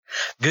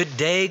Good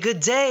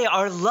day,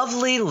 our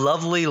lovely,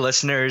 lovely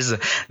listeners.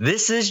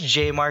 This is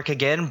J Mark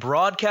again,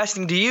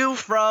 broadcasting to you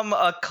from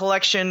a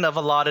collection of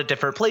a lot of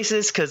different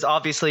places, because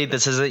obviously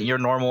this isn't your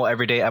normal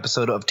everyday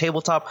episode of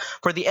Tabletop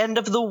for the end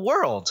of the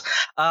world.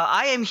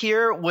 I am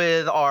here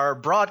with our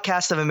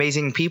broadcast of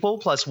amazing people,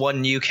 plus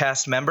one new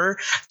cast member,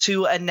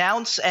 to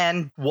announce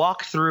and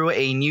walk through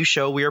a new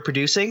show we are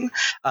producing,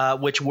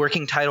 which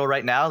working title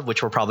right now,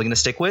 which we're probably going to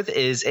stick with,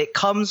 is It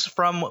Comes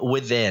From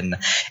Within.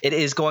 It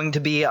is going to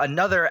be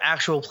another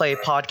actual play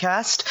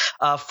podcast,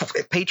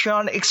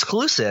 Patreon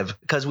exclusive,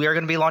 because we are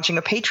going to be launching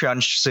a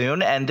Patreon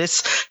soon, and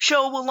this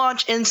show will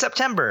launch in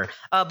September.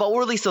 But we'll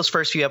release those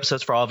first few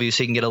episodes for all of you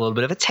so you can get a little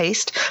bit of a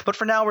taste. But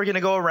for now, we're going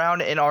to go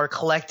around in our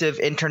collective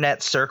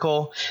internet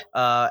circle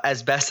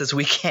as best as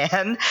we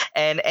can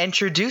and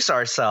introduce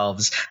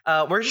ourselves.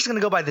 We're just going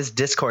to go by this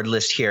Discord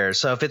list here.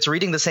 So if it's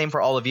reading the same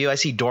for all of you, I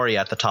see Dory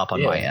at the top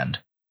on my end.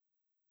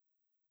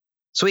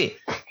 Sweet.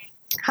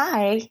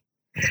 Hi.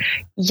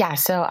 Yeah,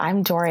 so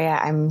I'm Doria.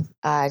 I'm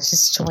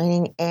just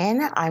joining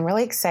in. I'm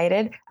really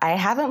excited. I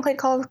haven't played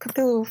Call of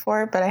Cthulhu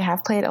before, but I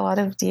have played a lot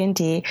of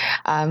D&D.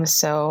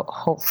 So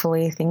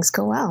hopefully things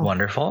go well.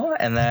 Wonderful.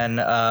 And then,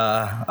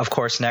 of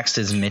course, next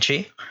is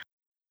Mitchie.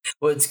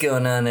 What's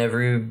going on,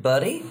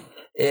 everybody?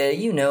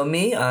 You know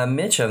me. I'm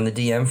Mitch. I'm the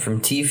DM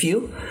from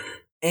TFU.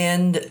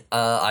 And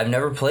I've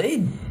never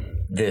played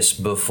this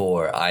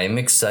before. I'm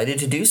excited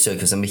to do so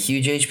because I'm a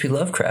huge H.P.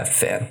 Lovecraft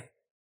fan.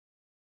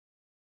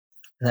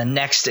 And then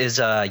next is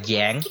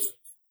Yang.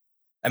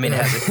 I mean,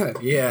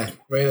 yeah,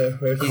 way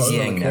to call He's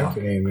Yang now.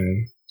 Name,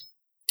 man.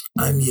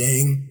 I'm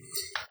Yang.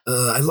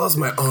 I lost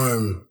my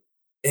arm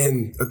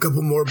and a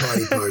couple more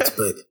body parts,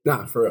 but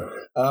nah, for real.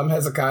 I'm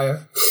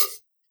Hezekiah.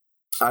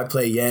 I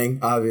play Yang,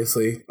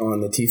 obviously,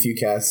 on the TFU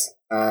cast.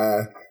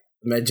 I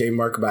met J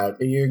Mark about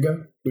a year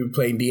ago. We were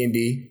playing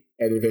D&D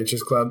at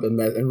Adventures Club and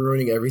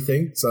ruining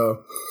everything.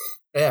 So,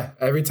 yeah,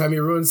 every time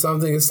you ruin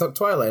something, it's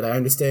Twilight. I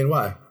understand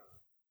why.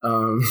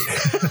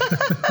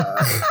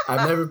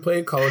 I've never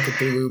played Call of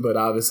Cthulhu, but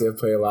obviously I've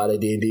played a lot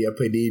of D&D. I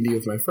play D&D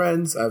with my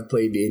friends. I've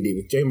played D&D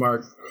with J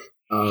Mark.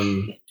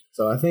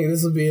 So I think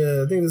this will be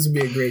a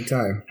great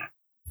time.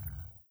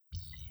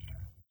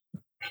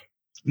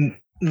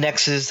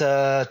 Next is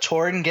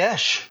Torin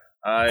Gesh.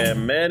 I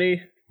am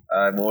Manny.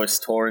 I voice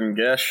Torin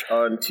Gesh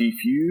on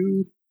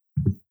TFU,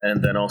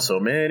 and then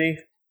also Manny.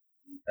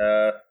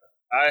 I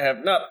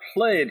have not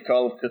played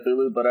Call of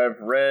Cthulhu, but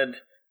I've read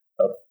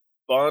a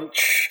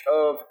bunch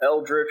of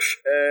Eldritch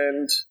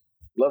and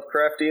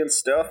Lovecraftian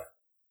stuff.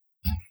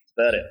 That's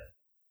about it.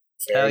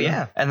 Oh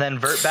yeah, and then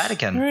Vert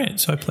Vatican. All right,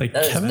 so I play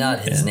That Kevin. is not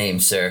his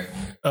name, sir.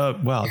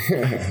 Well,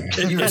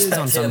 it is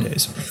on some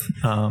days.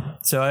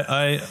 So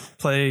I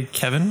play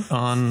Kevin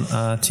on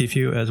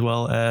TFU as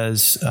well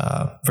as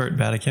Vert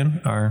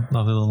Vatican, our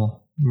lovely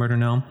little murder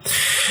gnome.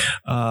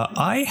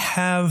 I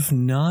have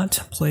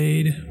not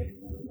played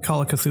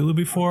Call of Cthulhu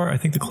before. I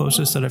think the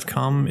closest that I've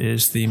come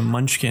is the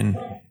Munchkin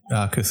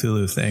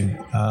Cthulhu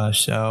thing.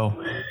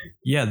 So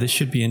yeah, this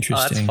should be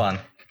interesting. Oh, that's fun.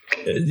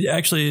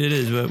 Actually, it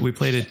is, but we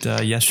played it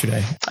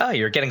yesterday. Oh,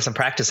 you're getting some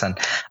practice in.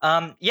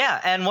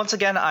 Yeah, and once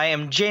again, I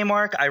am J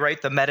Mark. I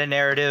write the meta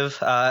narrative,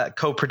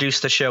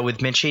 co-produce the show with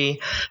Mitchie.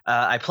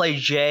 I play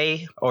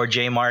Jay or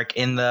J Mark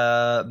in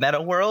the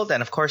meta world,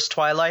 and of course,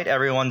 Twilight,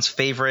 everyone's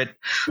favorite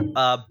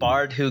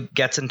bard who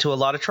gets into a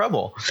lot of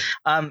trouble.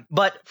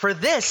 But for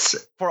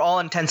this, for all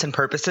intents and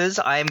purposes,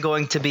 I am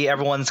going to be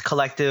everyone's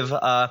collective,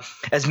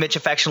 as Mitch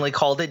affectionately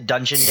called it,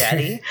 Dungeon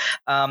Daddy.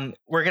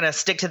 We're going to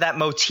stick to that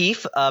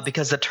motif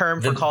because the term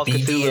for Call of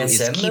Cthulhu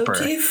is keeper.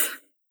 Motif?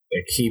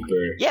 The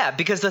keeper. Yeah,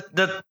 because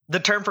the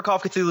term for Call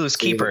of Cthulhu is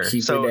keeper.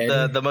 So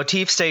the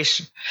motif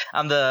stays.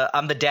 I'm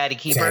the daddy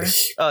keeper. Daddy.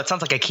 Oh, it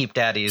sounds like I keep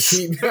daddies.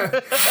 The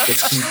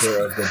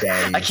keeper of the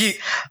daddies.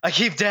 I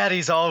keep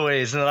daddies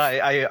always, and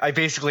I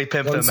basically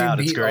pimp Once them out.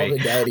 you It's beat great. all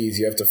the daddies,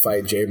 you have to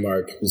fight J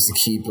Mark, who's the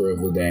keeper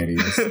of the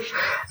daddies.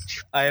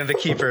 I am the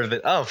keeper of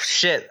it. Oh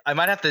shit! I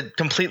might have to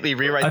completely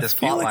rewrite this I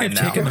feel plot like line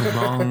I've taken now.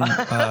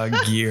 the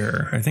wrong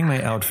gear. I think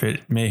my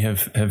outfit may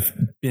have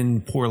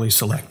been poorly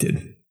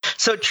selected.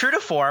 So true to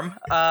form,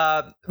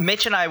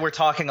 Mitch and I were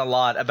talking a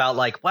lot about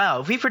like,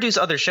 wow, if we produce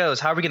other shows,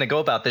 how are we going to go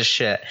about this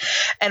shit?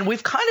 And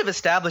we've kind of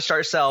established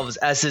ourselves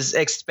as this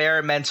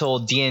experimental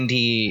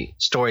D&D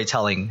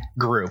storytelling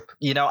group.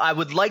 You know, I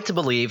would like to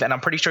believe, and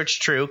I'm pretty sure it's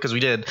true because we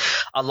did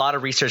a lot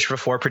of research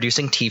before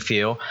producing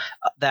TFU,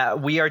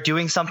 that we are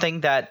doing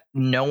something that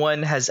no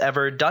one has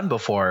ever done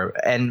before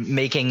and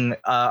making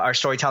our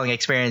storytelling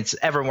experience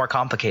ever more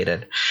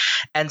complicated.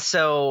 And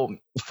so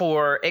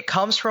for It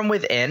Comes From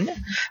Within,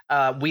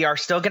 we are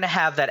still going to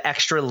have that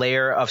extra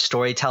layer of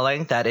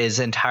storytelling that is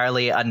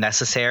entirely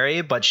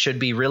unnecessary, but should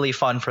be really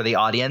fun for the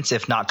audience,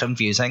 if not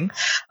confusing,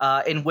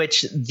 in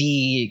which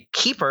the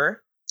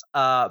keeper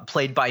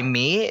played by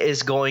me,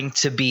 is going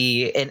to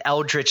be an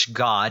eldritch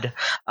god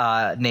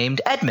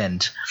named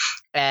Edmund.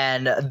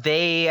 And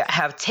they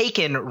have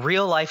taken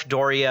real life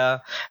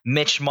Doria,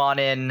 Mitch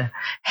Monin,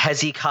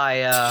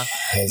 Hezekiah,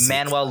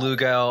 Manuel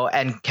Lugo,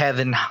 and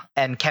Kevin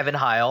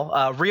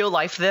Heil. Real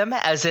life them,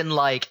 as in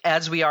like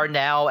as we are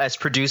now as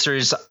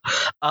producers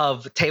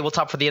of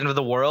Tabletop for the End of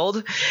the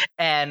World,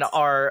 and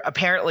are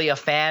apparently a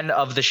fan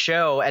of the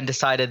show and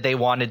decided they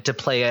wanted to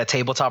play a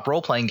tabletop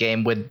role playing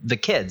game with the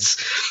kids.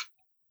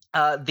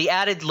 The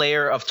added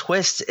layer of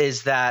twist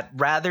is that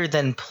rather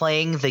than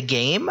playing the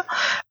game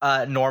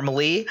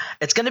normally,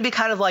 it's going to be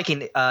kind of like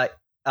an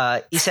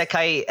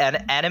isekai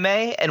anime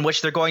in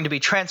which they're going to be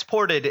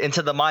transported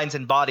into the minds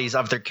and bodies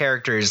of their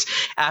characters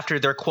after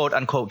their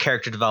quote-unquote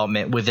character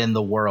development within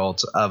the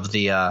world of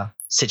the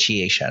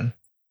situation,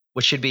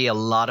 which should be a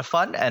lot of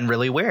fun and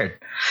really weird.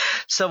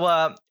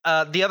 So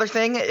the other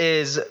thing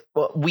is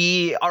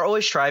we are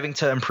always striving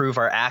to improve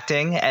our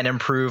acting and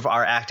improve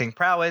our acting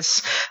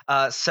prowess.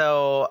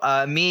 So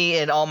me,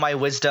 in all my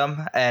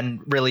wisdom and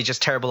really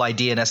just terrible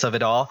idea-ness of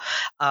it all,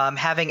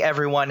 having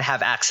everyone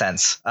have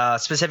accents,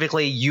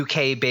 specifically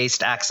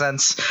UK-based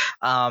accents.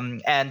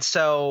 And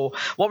so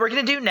what we're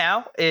going to do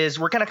now is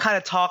we're going to kind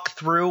of talk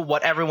through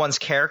what everyone's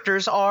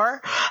characters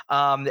are,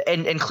 and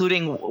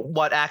including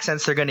what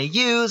accents they're going to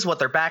use, what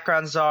their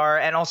backgrounds are,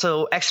 and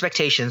also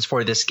expectations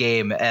for this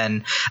game,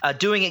 and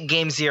doing it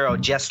game zero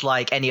just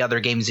like any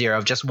other game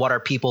zero, just what are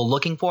people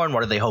looking for and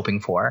what are they hoping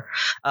for.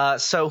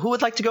 So who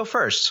would like to go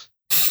first?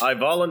 I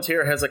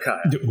volunteer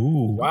Hezekiah.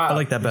 Ooh, Wow. I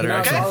like that better. You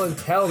Actually.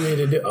 tell me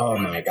to do. Oh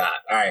my god!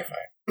 All right, fine.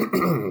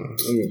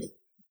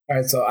 All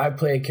right, so I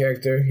play a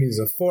character. He's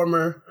a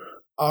former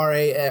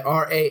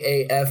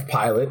RAAF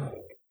pilot.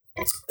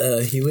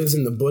 He lives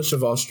in the bush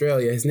of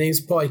Australia. His name's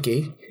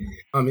Poiki.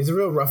 He's a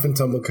real rough and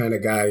tumble kind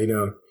of guy. You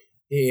know,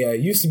 he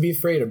used to be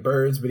afraid of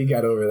birds, but he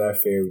got over that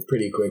fear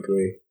pretty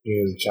quickly when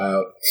he was a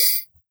child.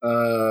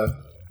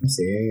 Let's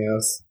see, anything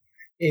else?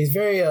 He's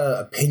very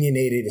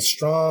opinionated, a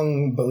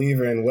strong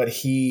believer in what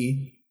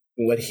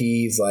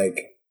he's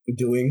like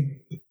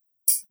doing.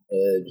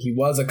 He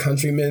was a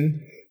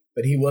countryman,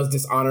 but he was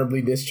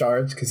dishonorably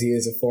discharged because he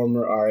is a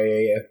former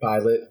RAAF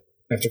pilot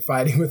after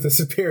fighting with a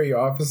superior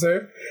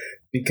officer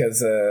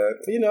because,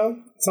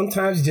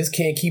 sometimes you just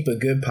can't keep a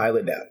good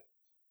pilot down.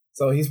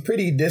 So he's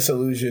pretty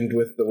disillusioned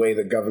with the way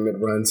the government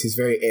runs. He's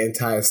very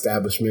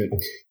anti-establishment.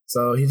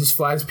 So he just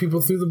flies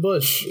people through the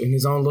bush in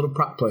his own little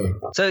prop plane.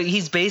 So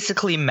he's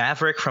basically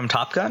Maverick from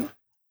Top Gun,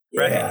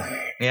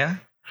 right? Yeah.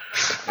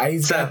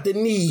 He's got the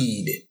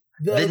need.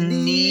 The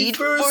need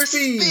for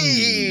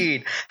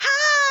speed.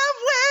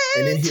 Highway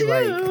And then he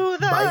to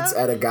bites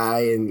at a guy,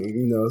 and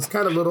it's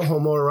kind of a little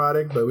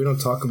homoerotic, but we don't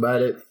talk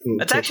about it.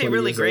 That's actually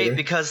really great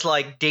because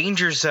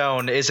Danger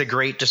Zone is a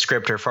great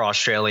descriptor for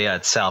Australia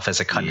itself as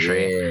a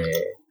country. Yeah.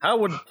 How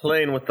would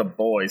Playing with the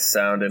Boys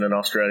sound in an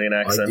Australian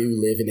I accent? do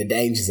live in the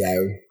danger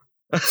zone.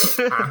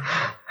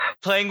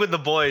 Playing with the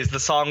Boys, the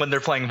song when they're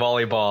playing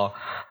volleyball.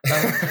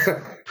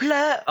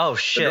 Oh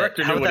shit! The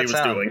director How knew would what he that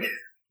was sound? doing.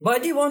 Why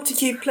do you want to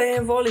keep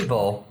playing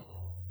volleyball?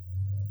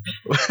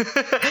 Let's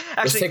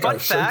Actually, take fun our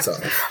shirts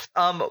fact: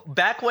 off.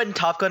 back when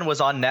Top Gun was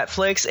on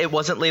Netflix, it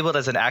wasn't labeled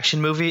as an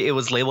action movie; it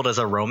was labeled as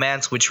a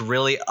romance, which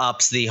really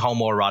ups the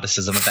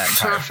homoeroticism of that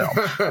entire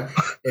film.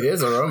 It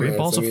is a romance. Great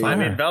balls of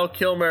fire. Val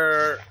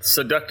Kilmer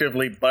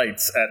seductively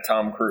bites at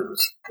Tom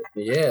Cruise.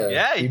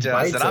 Yeah, he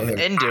does, and I'm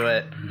into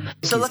it.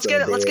 So let's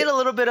get a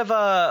little bit of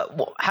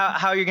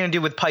how you're gonna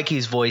do with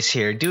Pikey's voice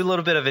here. Do a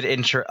little bit of an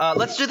intro.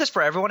 Let's do this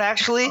for everyone.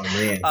 Actually,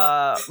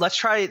 let's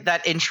try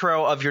that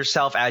intro of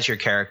yourself as your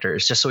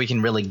characters, just so we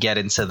can really get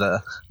into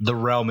the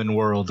realm and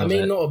world of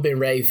it. Not have been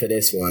ready for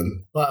this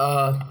one,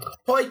 but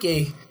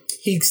Pikey,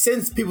 he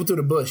sends people through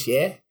the bush,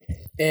 yeah.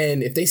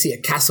 And if they see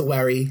a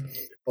cassowary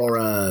or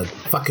a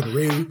fucking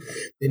roo,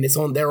 then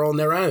they're on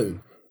their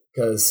own.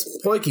 Because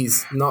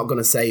Pikey's not going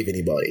to save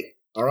anybody,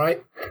 all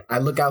right? I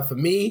look out for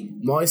me,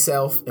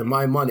 myself, and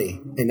my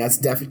money. And that's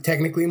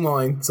technically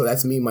mine, so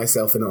that's me,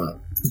 myself, and I.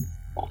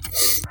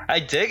 I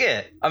dig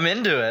it. I'm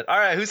into it. All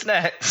right, who's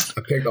next?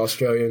 I picked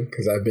Australian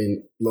because I've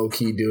been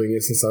low-key doing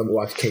it since I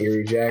watched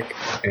Kangaroo Jack,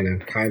 and I'm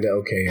kind of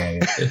okay at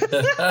it.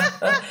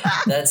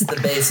 That's the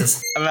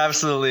basis. I'm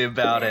absolutely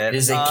about it. It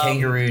is a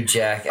Kangaroo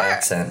Jack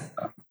accent.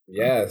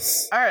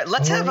 Yes. All right,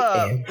 let's have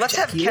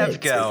Kev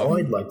go.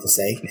 I'd like to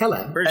say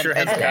hello. Pretty sure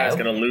Hezekiah's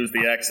going to lose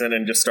the accent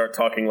and just start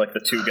talking like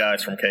the two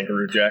guys from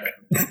Kangaroo Jack.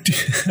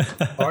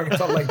 Or I can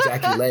talk like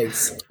Jackie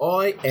Legs.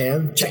 I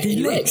am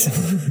Jackie Legs.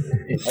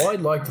 And I'd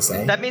like to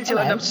say That means he'll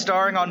end up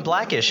starring on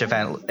Blackish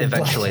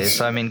eventually.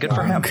 So I mean, good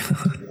for him.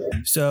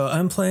 So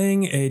I'm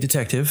playing a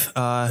detective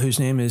whose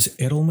name is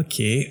Errol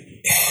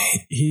McKay.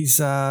 He's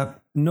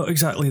not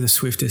exactly the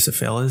swiftest of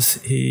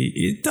fellas.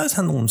 He does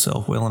handle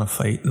himself well in a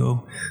fight,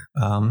 though.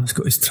 He's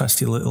got his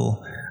trusty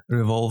little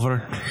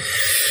revolver.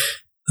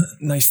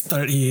 Nice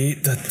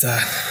 38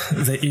 that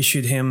they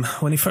issued him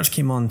when he first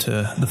came on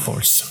to the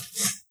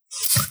force.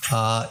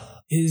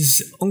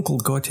 His uncle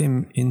got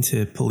him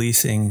into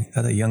policing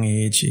at a young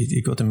age.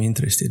 He got him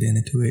interested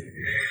into it.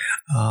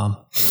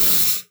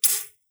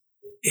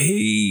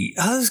 he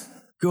has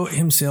got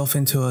himself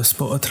into a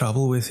spot of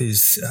trouble with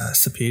his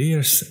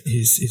superiors.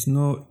 He's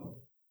not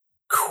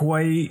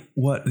quite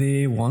what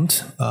they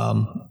want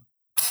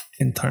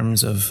in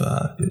terms of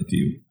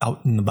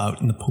out and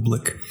about in the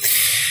public.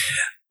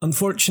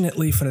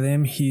 Unfortunately for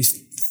them, he's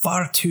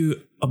far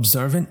too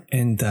observant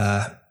and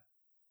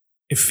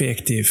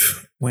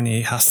effective when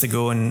he has to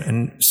go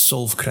and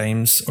solve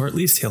crimes, or at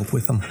least help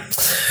with them.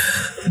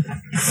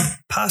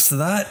 Past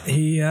that,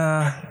 he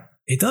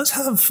does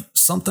have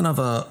something of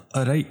a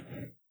right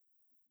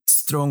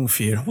strong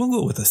fear. We'll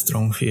go with a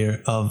strong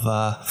fear of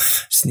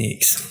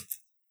snakes.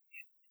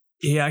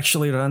 He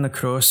actually ran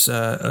across,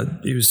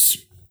 he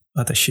was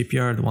at a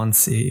shipyard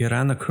once, he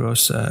ran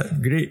across a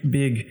great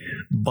big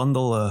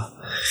bundle of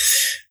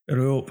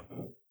rope,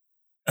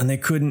 and they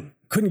couldn't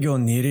go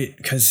near it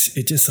because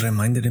it just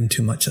reminded him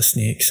too much of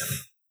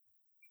snakes.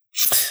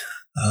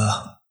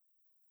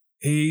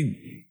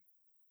 He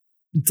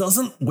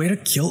doesn't wear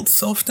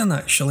kilts often,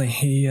 actually.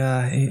 He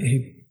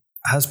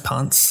has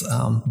pants,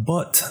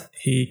 but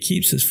he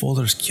keeps his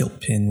father's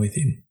kilt pin with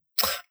him.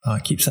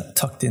 Keeps that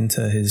tucked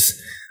into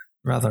his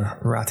rather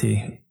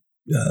ratty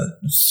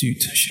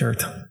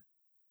shirt.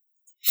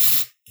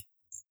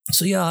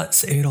 So yeah,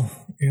 it's Errol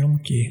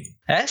McKay.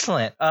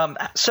 Excellent.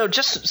 So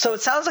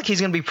it sounds like he's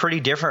going to be pretty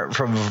different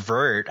from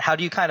Vert. How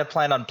do you kind of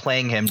plan on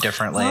playing him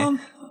differently?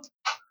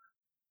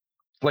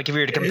 Like if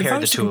you were to compare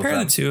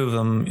the two of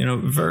them,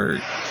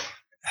 Vert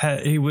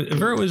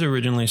was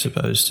originally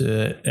supposed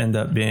to end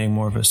up being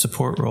more of a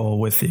support role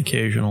with the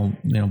occasional,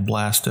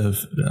 blast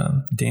of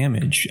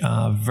damage.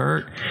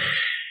 Vert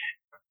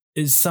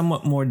is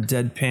somewhat more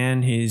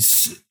deadpan.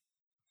 He's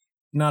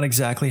not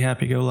exactly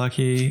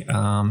happy-go-lucky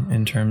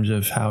in terms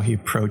of how he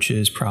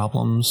approaches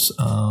problems.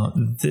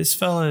 This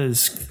fella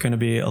is going to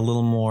be a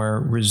little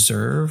more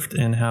reserved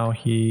in how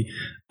he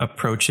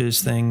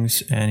approaches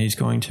things, and he's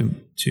going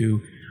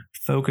to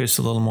focus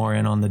a little more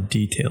in on the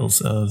details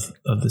of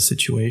the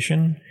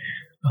situation.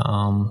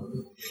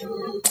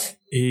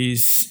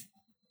 He's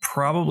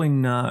probably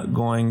not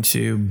going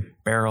to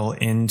barrel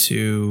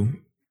into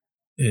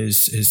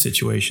his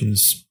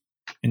situations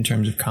in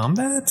terms of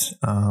combat.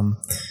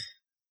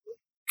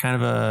 Kind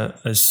of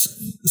a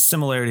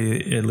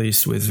similarity, at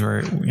least, with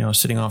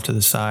sitting off to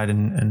the side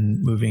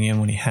and moving in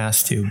when he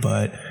has to,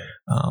 but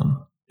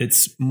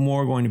it's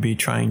more going to be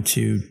trying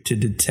to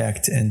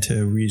detect and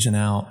to reason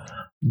out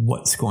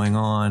what's going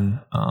on,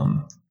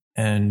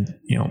 and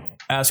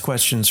ask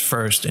questions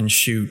first and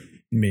shoot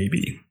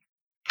maybe.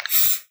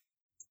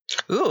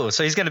 Ooh,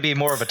 so he's going to be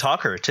more of a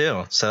talker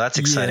too. So that's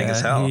exciting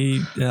as hell. He,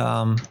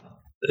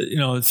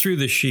 through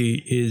the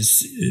sheet,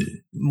 is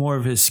more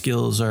of his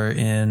skills are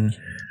in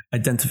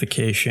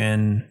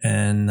identification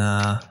and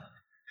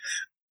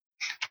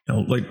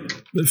like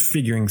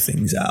figuring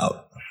things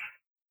out.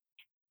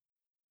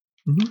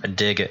 I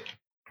dig it.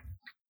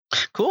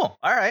 Cool.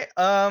 All right.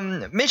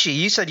 Mitchie,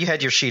 you said you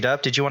had your sheet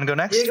up. Did you want to go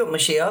next? Yeah, I got my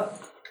sheet up.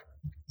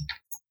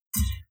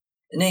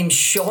 Name's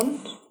Sean.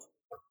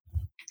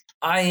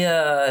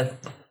 I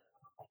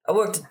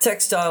worked at a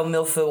textile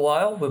mill for a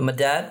while with my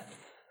dad,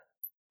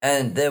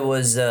 and there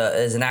was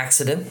an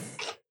accident,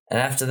 and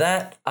after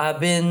that, I've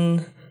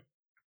been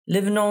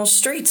living on the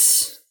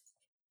streets,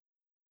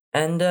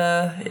 and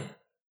I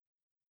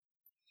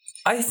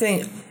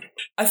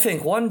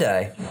think one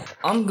day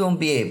I'm gonna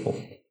be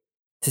able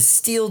to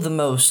steal the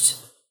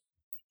most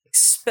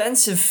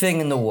expensive thing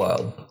in the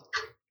world.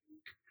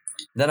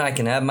 Then I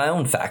can have my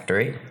own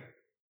factory.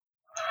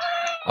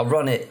 I'll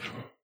run it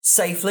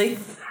safely,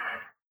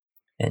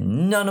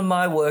 and none of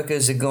my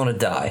workers are gonna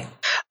die.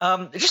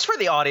 Just for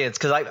the audience,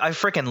 because I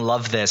freaking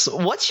love this.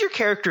 What's your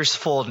character's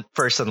full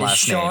first and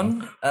last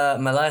name?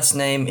 Sean. My last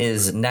name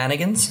is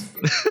Nanigans.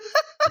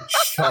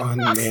 Sean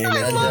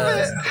Nanigans. And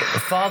my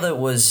father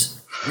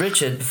was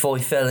Richard before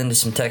he fell into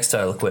some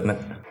textile equipment.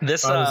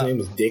 This father's name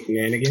was Dick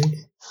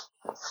Nanigans.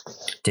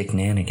 Dick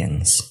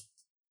Nanigans.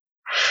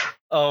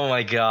 Oh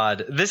my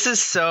god. This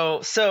is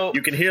so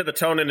You can hear the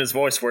tone in his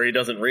voice where he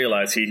doesn't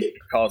realize he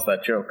caused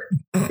that joke.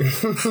 Dick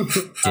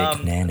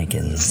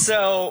Nanigans.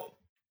 So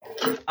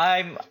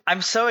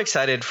I'm so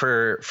excited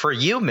for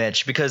you,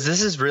 Mitch, because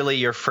this is really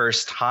your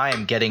first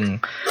time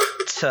getting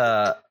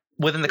to,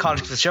 within the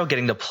context of the show,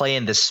 getting to play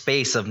in this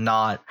space of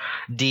not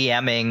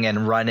DMing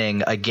and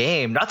running a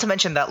game. Not to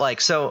mention that,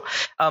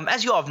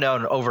 as you all have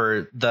known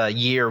over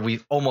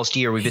the almost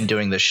year we've been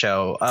doing this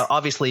show,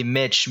 obviously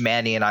Mitch,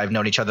 Manny, and I have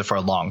known each other for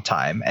a long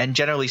time. And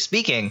generally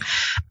speaking,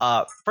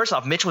 first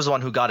off, Mitch was the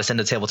one who got us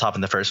into tabletop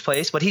in the first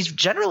place, but he's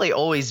generally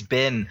always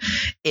been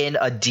in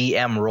a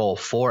DM role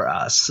for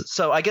us.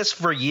 So I guess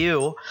for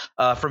you,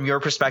 from your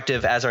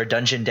perspective as our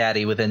dungeon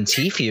daddy within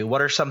Tfue,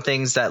 what are some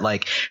things that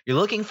you're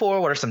looking for?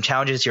 What are some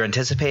challenges you're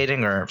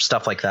anticipating or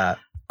stuff like that?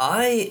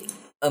 I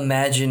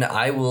imagine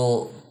I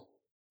will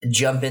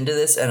jump into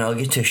this and I'll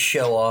get to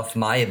show off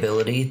my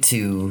ability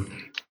to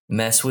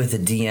mess with a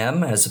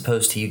DM as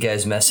opposed to you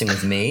guys messing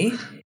with me.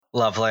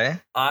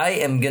 Lovely. I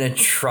am going to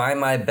try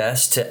my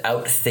best to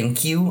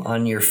outthink you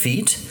on your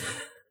feet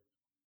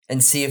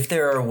and see if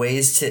there are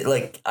ways to,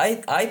 like,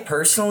 I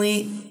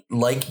personally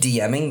like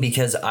DMing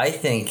because I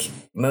think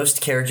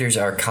most characters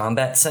are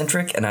combat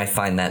centric, and I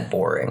find that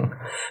boring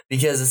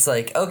because it's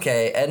like,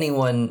 okay,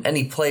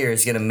 any player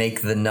is going to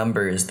make the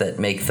numbers that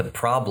make the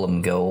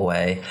problem go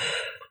away.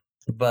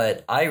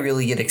 But I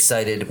really get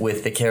excited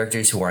with the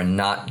characters who are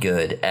not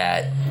good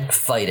at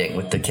fighting,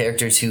 with the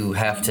characters who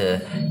have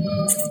to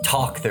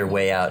talk their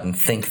way out and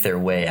think their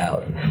way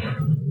out.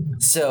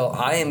 So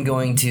I am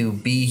going to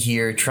be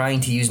here trying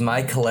to use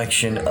my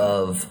collection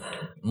of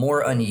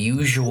more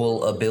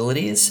unusual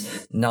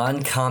abilities,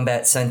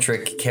 non-combat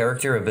centric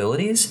character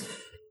abilities,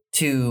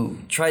 to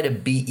try to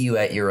beat you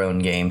at your own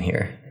game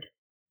here.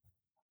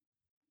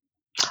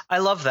 I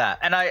love that.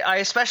 And I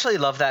especially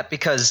love that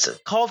because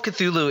Call of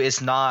Cthulhu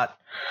is not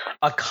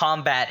a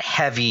combat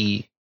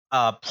heavy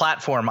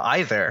platform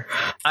either.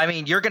 I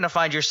mean, you're going to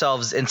find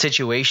yourselves in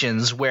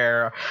situations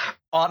where,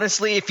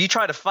 honestly, if you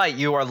try to fight,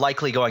 you are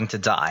likely going to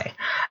die.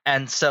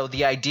 And so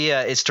the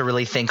idea is to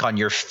really think on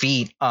your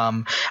feet.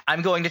 I'm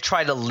going to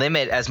try to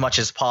limit as much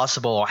as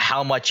possible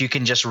how much you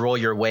can just roll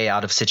your way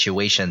out of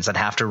situations and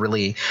have to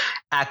really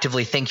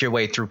actively think your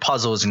way through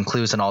puzzles and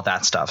clues and all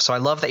that stuff. So I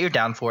love that you're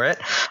down for it.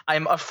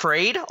 I'm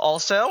afraid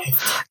also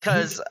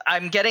because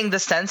I'm getting the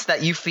sense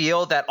that you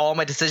feel that all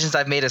my decisions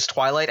I've made as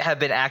Twilight have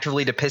been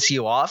actively to piss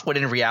you off, when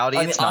in reality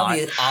it's not.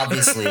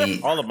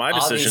 Obviously, all of my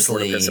decisions were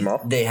to piss him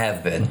off. They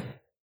have been.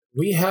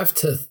 We have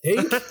to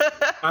think?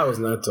 I was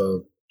not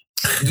told.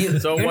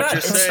 So what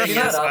you're saying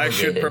is I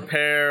should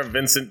prepare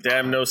Vincent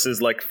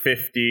Damnos's like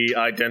 50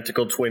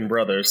 identical twin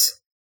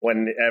brothers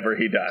whenever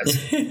he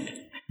dies.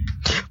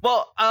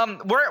 Well,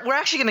 we're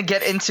actually going to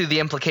get into the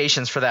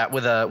implications for that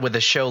with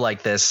a show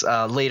like this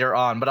later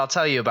on, but I'll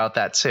tell you about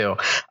that too.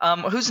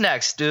 Who's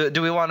next?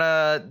 Do we want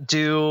to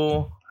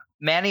do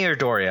Manny or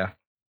Doria?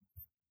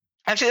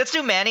 Actually, let's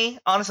do Manny.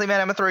 Honestly,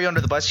 man, I'm gonna throw you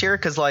under the bus here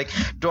because like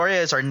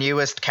Doria is our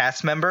newest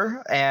cast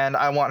member, and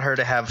I want her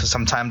to have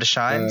some time to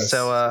shine. Yes.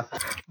 So,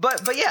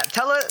 but yeah,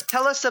 tell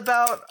us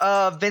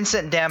about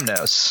Vincent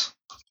Damnos,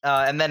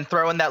 and then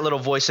throw in that little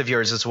voice of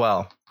yours as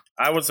well.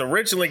 I was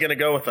originally gonna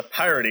go with a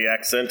piratey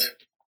accent,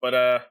 but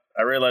I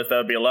realized that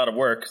would be a lot of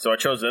work, so I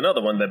chose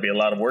another one that'd be a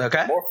lot of work.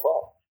 Okay. More fun.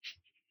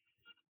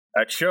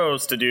 I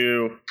chose to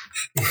do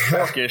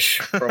Orcish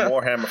from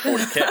Warhammer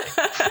 40k.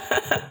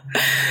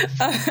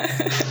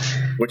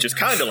 Which is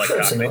kind of like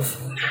Cockney,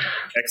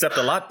 except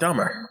a lot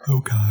dumber.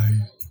 Okay.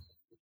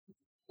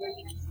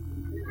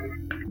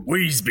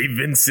 We's be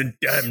Vincent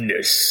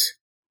Damnos.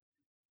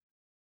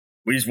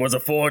 We's was a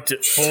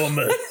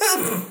former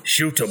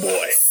shooter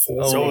boy.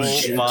 Oh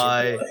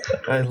my.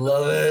 I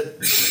love it.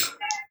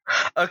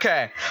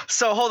 Okay,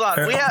 so hold on.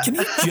 Can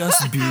you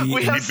just be in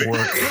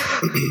work?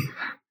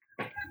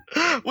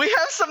 We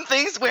have some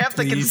things we have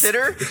to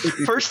consider.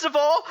 First of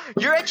all,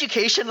 your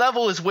education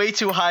level is way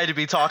too high to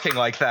be talking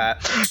like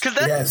that.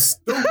 Yes.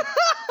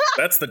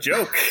 That's the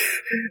joke.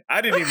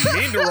 I didn't even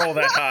mean to roll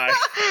that high.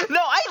 No,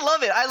 I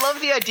love it. I love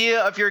the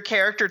idea of your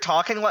character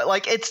talking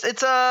like it's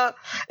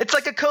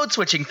like a code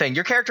switching thing.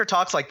 Your character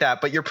talks like that,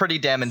 but you're pretty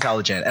damn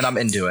intelligent, and I'm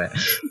into it.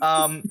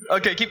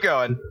 Okay, keep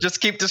going. Just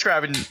keep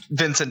describing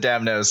Vincent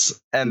Damnos,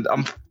 and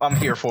I'm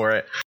here for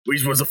it.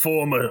 We was a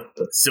former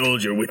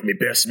soldier with me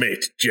best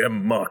mate,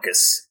 Jem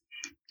Marcus.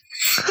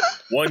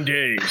 One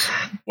day,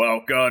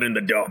 while guarding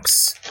the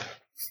docks,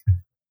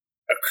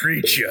 a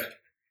creature,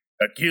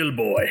 a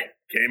killboy,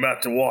 came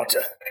out to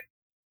water.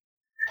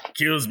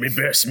 Kills me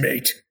best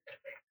mate.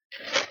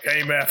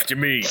 Came after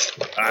me.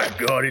 I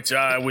got its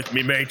eye with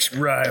me mate's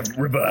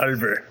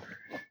revolver.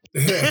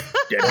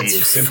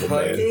 That's simple,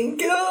 fucking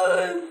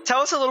good.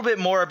 Tell us a little bit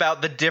more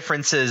about the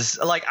differences.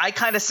 Like, I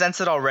kind of sense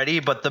it already,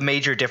 but the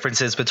major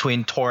differences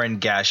between Torin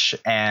Gesh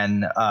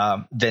and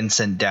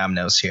Vincent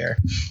Damnos here.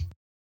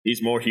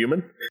 He's more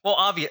human? Well,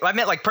 obvious. I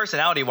meant like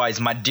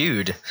personality-wise, my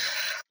dude.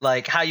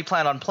 Like how you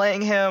plan on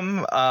playing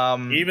him.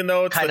 Even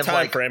though it's kind the of time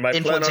like frame, I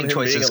plan on him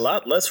being a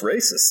lot less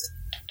racist.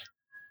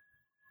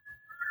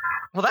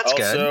 Well, that's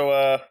good.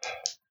 Also,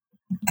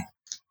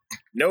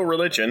 no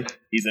religion.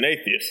 He's an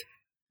atheist.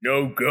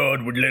 No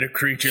god would let a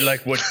creature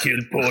like what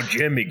killed poor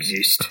Jem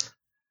exist.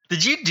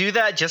 Did you do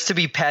that just to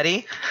be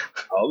petty?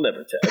 I'll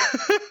never tell.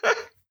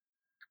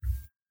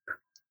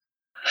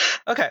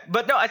 Okay,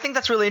 but no, I think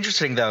that's really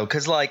interesting though,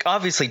 because like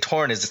obviously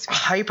Torn is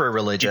hyper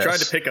religious. He tried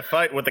to pick a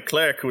fight with a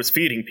cleric who was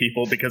feeding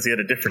people because he had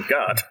a different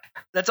god.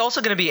 That's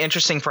also going to be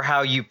interesting for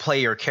how you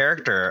play your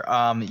character.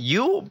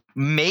 You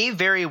may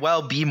very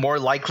well be more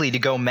likely to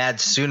go mad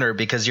sooner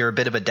because you're a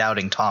bit of a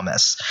doubting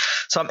Thomas.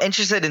 So I'm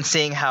interested in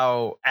seeing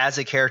how, as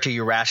a character,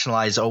 you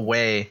rationalize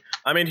away.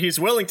 I mean, he's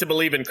willing to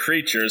believe in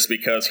creatures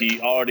because he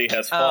already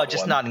has fought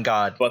just one, not in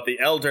God. But the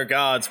elder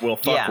gods will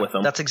fuck with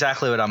him. That's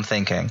exactly what I'm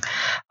thinking.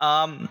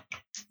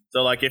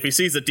 So, like, if he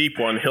sees a deep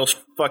one, he'll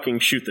fucking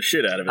shoot the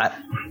shit out of it.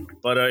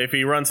 But if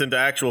he runs into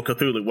actual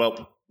Cthulhu,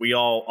 well, we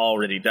all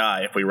already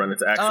die if we run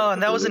into actual Cthulhu. Oh,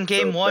 and that was in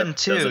game one,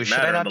 too. Should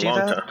I not do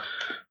that?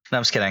 No,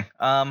 I'm just kidding.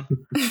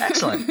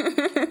 Excellent.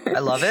 I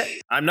love it.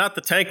 I'm not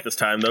the tank this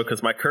time, though,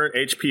 because my current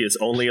HP is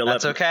only 11.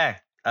 That's okay.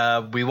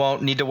 We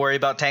won't need to worry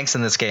about tanks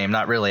in this game.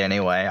 Not really,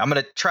 anyway. I'm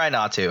gonna try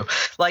not to.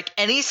 Like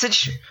any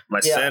My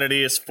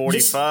sanity is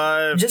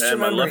 45. Just and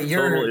remember, my left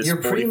total is you're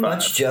pretty 45.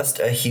 much just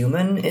a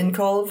human in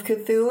Call of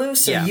Cthulhu,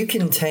 so Yeah. you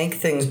can tank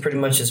things pretty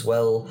much as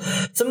well.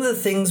 Some of the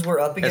things we're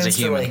up against are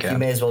human like can. you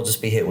may as well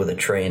just be hit with a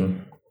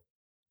train.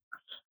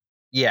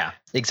 Yeah,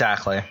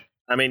 exactly.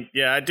 I mean,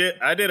 yeah,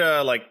 I did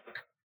a like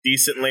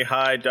decently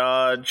high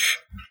dodge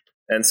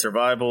and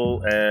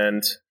survival,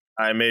 and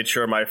I made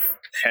sure my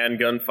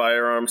handgun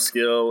firearm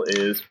skill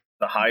is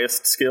the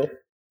highest skill,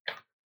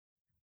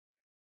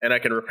 and I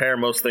can repair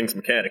most things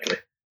mechanically.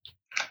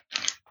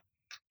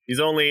 He's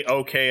only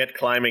okay at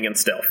climbing and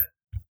stealth.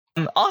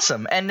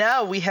 Awesome. And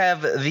now we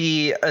have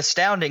the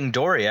astounding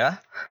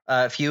Doria.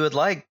 If you would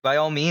like, by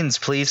all means,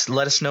 please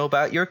let us know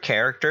about your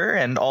character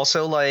and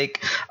also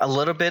like a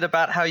little bit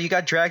about how you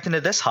got dragged into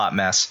this hot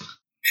mess.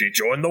 She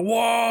joined the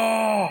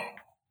war!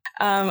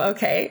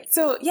 Okay.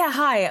 So yeah,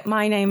 hi,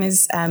 my name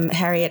is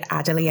Harriet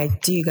Adderley. I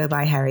do go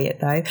by Harriet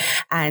though.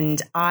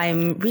 And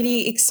I'm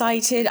really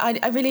excited.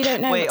 I really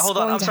don't know. Wait, what's hold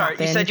on. going I'm to sorry. You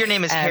happen. said your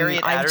name is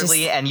Harriet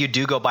Adderley and you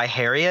do go by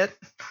Harriet?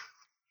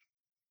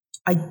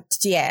 But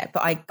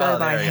I go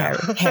by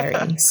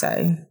Harry.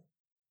 So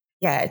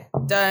yeah,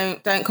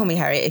 don't call me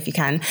Harriet if you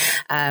can.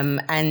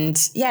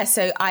 And yeah,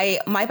 so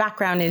my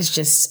background is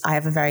just, I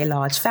have a very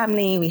large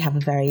family. We have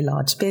a very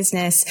large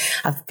business.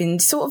 I've been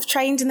sort of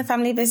trained in the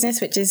family business,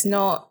 which is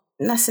not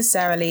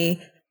necessarily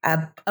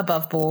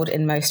above board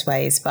in most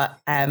ways, but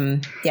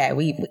yeah,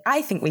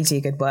 I think we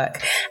do good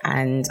work,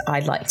 and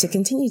I'd like to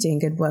continue doing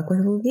good work with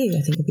all of you.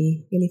 I think it'd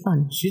be really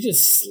fun. She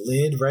just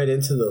slid right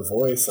into the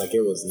voice like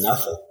it was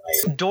nothing.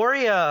 Like,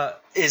 Doria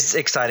is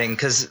exciting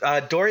because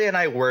Doria and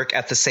I work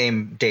at the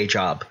same day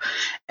job.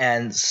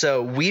 And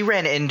so we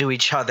ran into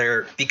each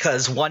other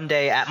because one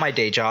day at my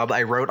day job,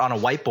 I wrote on a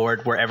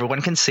whiteboard where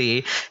everyone can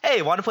see,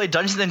 hey, want to play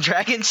Dungeons and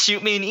Dragons?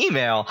 Shoot me an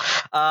email.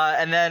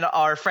 And then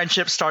our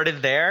friendship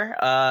started there.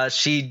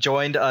 She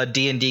joined a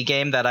D&D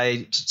game that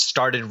I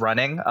started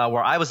running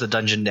where I was the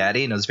dungeon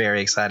daddy, and it was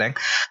very exciting.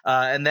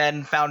 And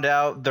then found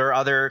out there are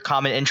other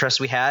common interests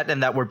we had,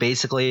 and that we're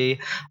basically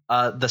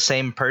the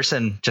same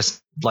person,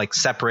 just like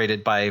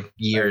separated by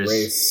years.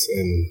 race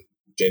and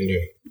gender.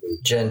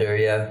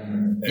 Yeah.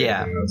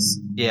 Yeah. Everything else.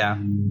 Yeah.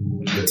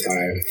 And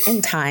time.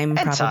 And time, And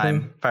probably.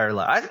 time.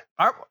 Firelight.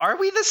 Are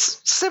we this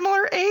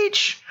similar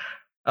age?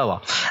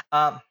 Oh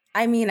well.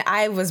 I mean,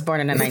 I was born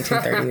in the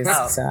 1930s.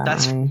 Oh, so.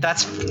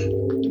 that's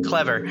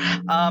clever.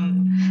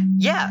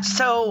 Yeah.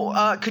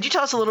 So, could you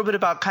tell us a little bit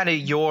about kind of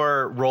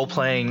your role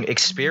playing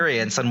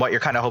experience and what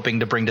you're kind of hoping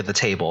to bring to the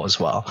table as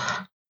well?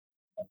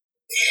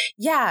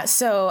 Yeah,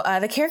 so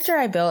the character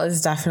I built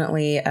is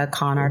definitely a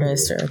con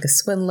artist or like a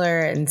swindler,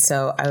 and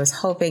so I was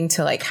hoping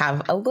to like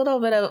have a little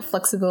bit of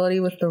flexibility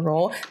with the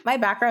role. My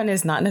background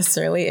is not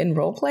necessarily in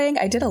role playing.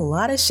 I did a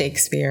lot of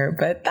Shakespeare,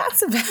 but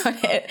that's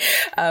about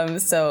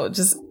it. So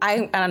just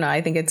I don't know.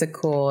 I think it's a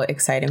cool,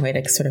 exciting way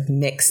to sort of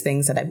mix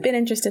things that I've been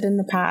interested in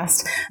the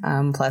past,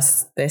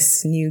 plus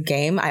this new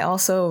game. I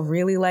also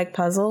really like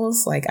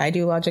puzzles. Like I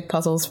do logic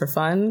puzzles for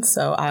fun,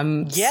 so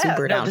I'm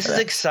super down. This for is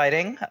it.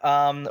 exciting.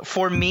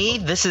 For me,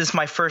 this is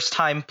my first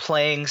time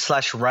playing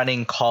 /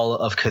 running Call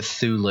of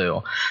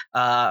Cthulhu.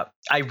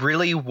 I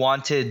really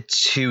wanted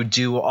to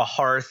do a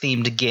horror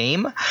themed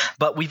game,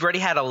 but we've already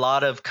had a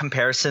lot of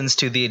comparisons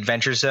to the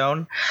Adventure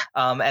Zone.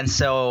 And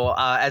so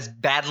as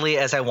badly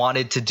as I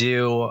wanted to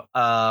do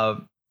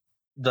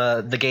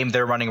the game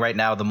they're running right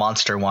now, the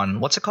monster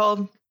one, what's it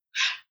called?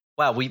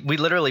 Wow, we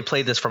literally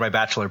played this for my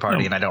bachelor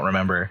party and I don't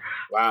remember.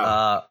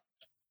 Wow.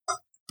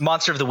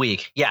 Monster of the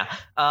Week. Yeah.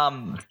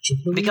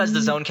 Because the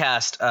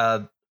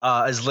Zonecast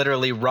is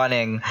literally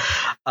running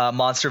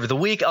Monster of the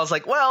Week. I was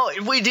like, well,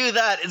 if we do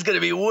that, it's going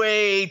to be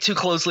way too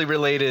closely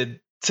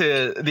related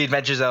to the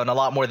Adventure Zone, a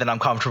lot more than I'm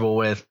comfortable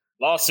with.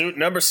 Lawsuit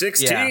number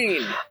 16.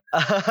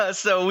 Yeah.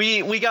 So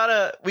we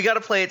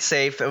gotta play it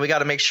safe, and we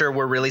gotta make sure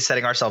we're really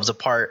setting ourselves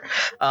apart.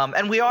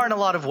 And we are in a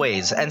lot of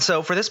ways. And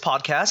so for this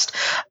podcast,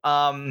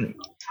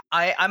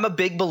 I'm a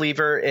big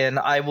believer in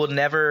I will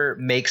never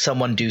make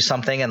someone do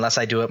something unless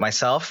I do it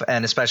myself,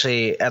 and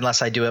especially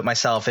unless I do it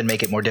myself and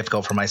make it more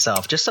difficult for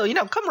myself. Just so you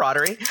know,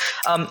 camaraderie.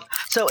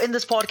 So in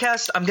this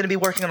podcast, I'm going to be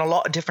working on a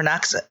lot of different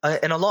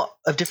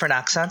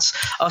accents.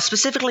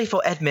 Specifically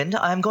for Edmund,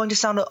 I'm going to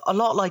sound a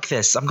lot like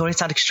this. I'm going to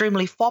sound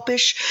extremely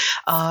foppish.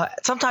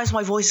 Sometimes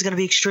my voice is going to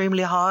be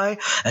extremely high,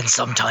 and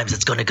sometimes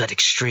it's going to get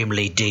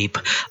extremely deep.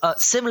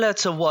 Similar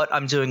to what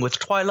I'm doing with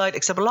Twilight,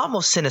 except a lot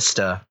more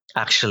sinister.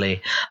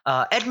 Actually,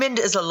 Edmund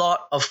is a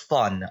lot of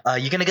fun.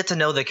 You're going to get to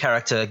know the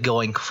character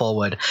going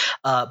forward.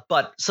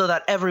 But so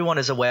that everyone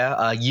is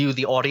aware, you,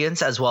 the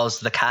audience, as well as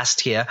the cast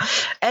here,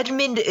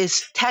 Edmund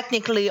is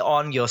technically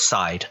on your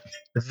side.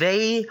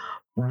 They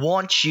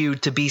want you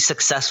to be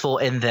successful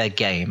in their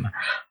game.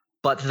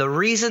 But the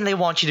reason they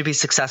want you to be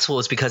successful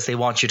is because they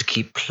want you to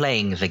keep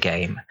playing the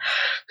game.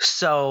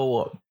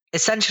 So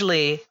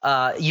essentially,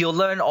 you'll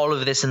learn all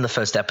of this in the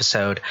first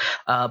episode,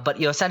 but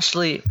you're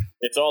essentially...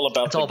 It's all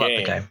about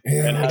the game.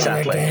 And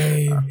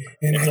exactly.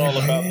 It's all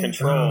about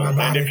control.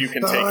 And if you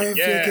can take it.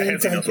 Yeah,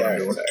 Hansie knows what I'm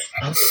doing.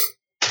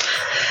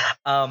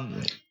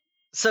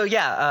 So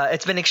yeah,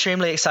 it's been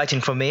extremely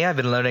exciting for me. I've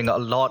been learning a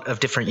lot of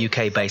different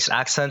UK-based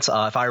accents.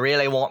 If I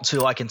really want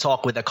to, I can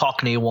talk with a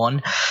Cockney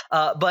one.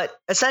 But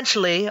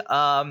essentially,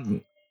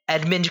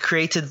 Edmund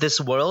created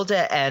this world,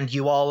 and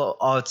you all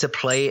are to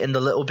play in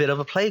the little bit of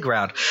a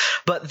playground.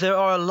 But there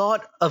are a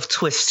lot of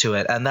twists to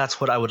it, and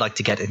that's what I would like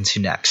to get into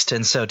next.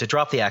 And so to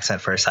drop the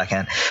accent for a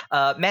second,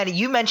 Manny,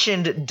 you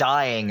mentioned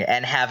dying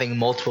and having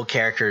multiple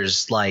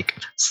characters like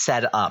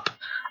set up.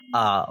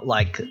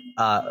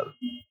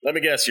 Let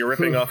me guess, you're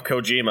ripping off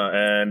Kojima,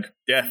 and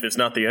death is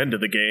not the end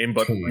of the game,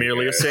 but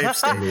merely a save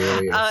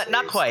state.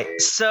 Not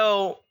quite.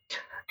 So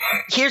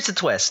here's the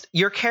twist.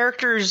 Your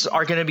characters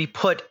are going to be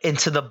put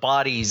into the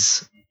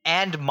bodies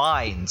and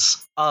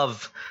minds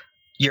of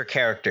your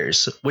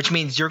characters, which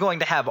means you're going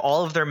to have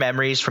all of their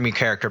memories from your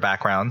character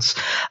backgrounds.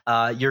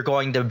 You're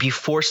going to be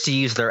forced to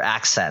use their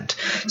accent.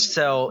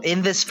 So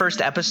in this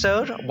first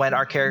episode, when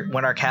our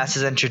cast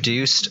is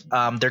introduced,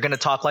 they're going to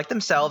talk like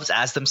themselves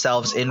as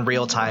themselves in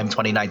real time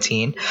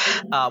 2019.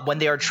 When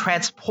they are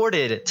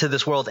transported to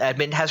this world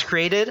Edmund has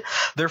created,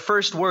 their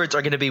first words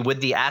are going to be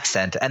with the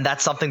accent, and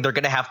that's something they're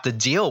going to have to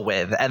deal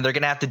with. And they're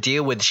going to have to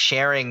deal with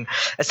sharing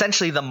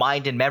essentially the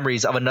mind and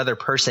memories of another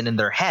person in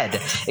their head,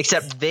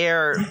 except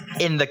they're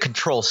in the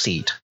control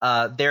seat.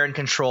 They're in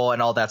control,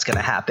 and all that's going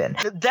to happen.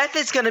 Death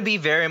is going to be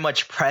very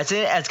much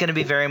present, and it's going to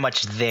be very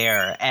much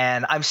there,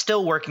 and I'm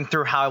still working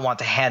through how I want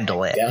to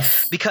handle it.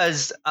 Yes.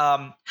 Because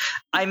I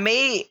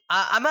may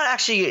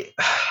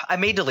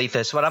delete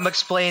this, but I'm going to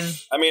explain.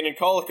 I mean, in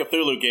Call of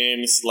Cthulhu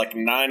games, like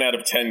 9 out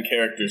of 10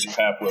 characters you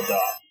have will die.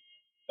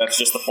 That's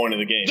just the point of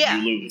the game.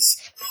 Yeah. You lose.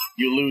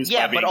 You lose.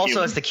 Yeah, by being but also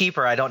human. as the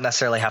keeper, I don't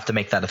necessarily have to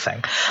make that a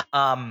thing.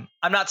 I'm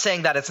not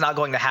saying that it's not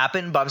going to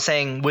happen, but I'm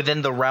saying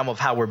within the realm of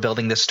how we're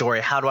building this story,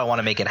 how do I want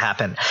to make it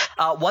happen?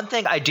 One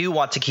thing I do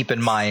want to keep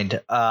in mind,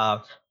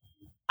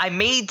 I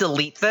may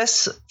delete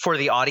this for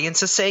the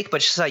audience's sake,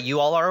 but just so you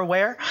all are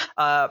aware,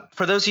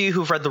 for those of you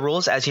who've read the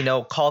rules, as you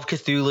know, Call of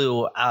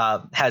Cthulhu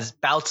has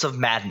bouts of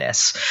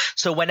madness.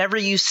 So whenever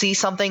you see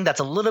something that's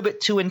a little bit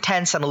too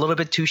intense and a little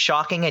bit too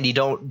shocking, and you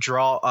don't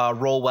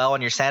roll well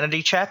on your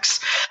sanity checks,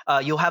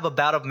 you'll have a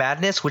bout of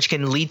madness, which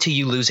can lead to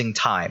you losing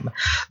time.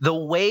 The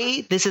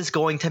way this is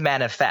going to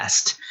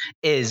manifest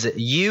is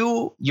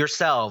you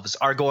yourselves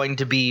are going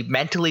to be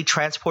mentally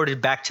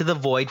transported back to the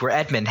void where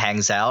Edmund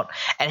hangs out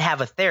and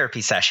have a therapy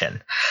session.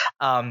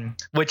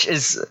 Which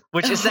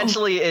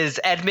essentially is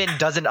Edmund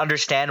doesn't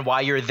understand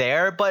why you're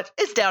there, but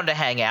it's down to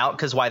hang out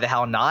because why the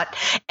hell not?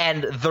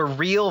 And the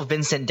real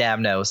Vincent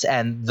Damnos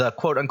and the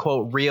quote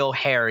unquote real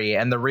Harry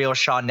and the real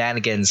Sean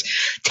Nanigans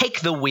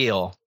take the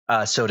wheel,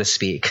 so to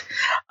speak.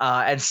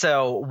 And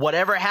so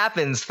whatever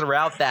happens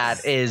throughout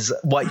that is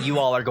what you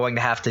all are going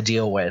to have to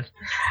deal with.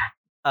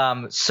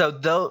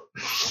 So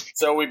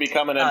we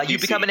become an NPC. You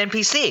become an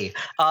NPC,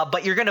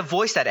 but you're going to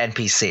voice that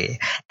NPC,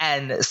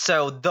 and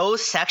so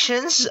those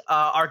sections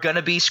are going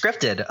to be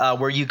scripted,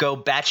 where you go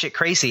batshit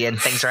crazy and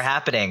things are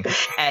happening,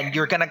 and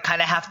you're going to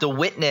kind of have to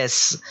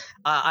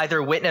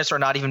either witness or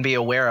not even be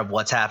aware of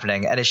what's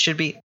happening, and it should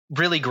be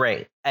really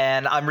great.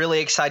 And I'm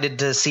really excited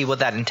to see what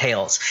that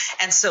entails.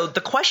 And so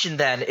the question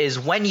then is,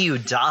 when you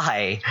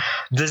die,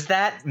 does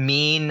that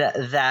mean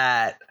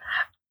that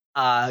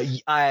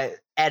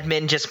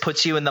Edmund just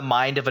puts you in the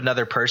mind of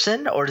another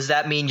person, or does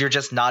that mean you're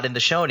just not in the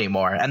show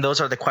anymore? And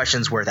those are the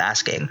questions worth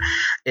asking.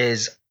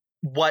 Is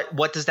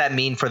what does that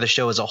mean for the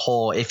show as a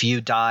whole if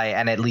you die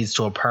and it leads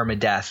to a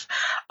permadeath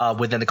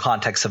within the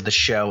context of the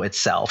show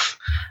itself?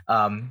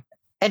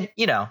 And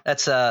you know,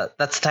 that's the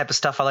type of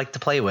stuff I like to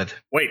play with.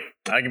 Wait,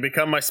 I can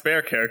become my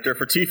spare character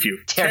for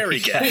Tfue. Terry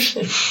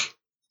Gash.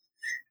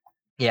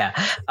 Yeah.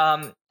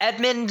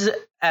 Edmund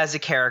as a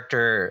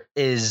character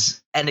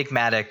is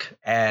enigmatic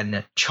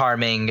and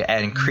charming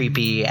and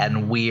creepy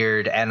and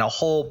weird and a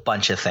whole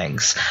bunch of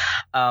things.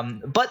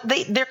 But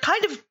they're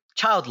kind of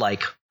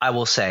childlike, I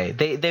will say.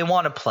 They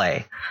want to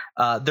play.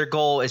 Their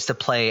goal is to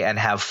play and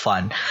have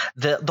fun.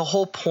 The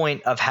whole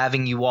point of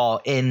having you all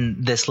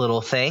in this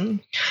little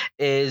thing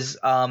is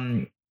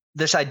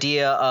this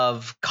idea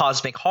of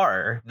cosmic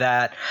horror,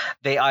 that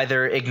they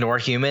either ignore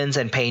humans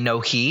and pay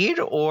no heed,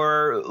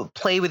 or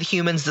play with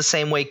humans the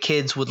same way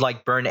kids would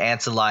like burn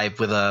ants alive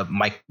with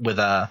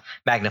a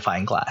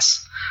magnifying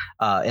glass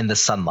in the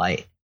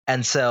sunlight.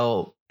 And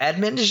so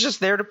Edmund is just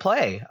there to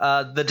play.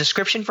 The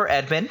description for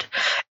Edmund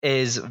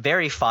is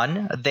very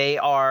fun. They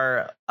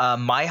are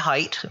my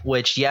height,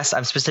 which, yes,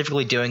 I'm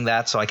specifically doing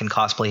that so I can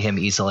cosplay him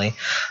easily.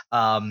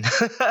 Now,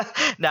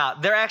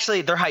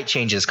 their height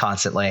changes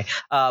constantly,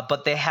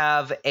 but they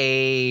have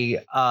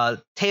a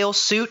tail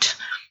suit.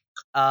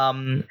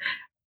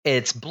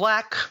 It's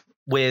black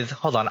with –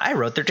 hold on, I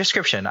wrote their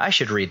description. I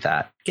should read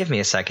that. Give me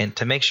a second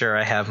to make sure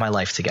I have my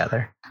life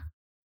together.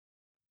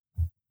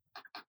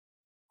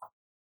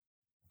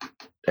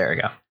 There we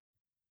go.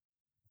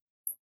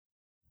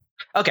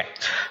 Okay.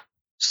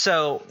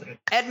 So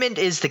Edmund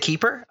is the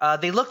keeper.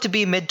 They look to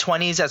be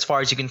mid-20s as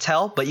far as you can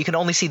tell, but you can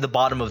only see the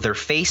bottom of their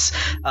face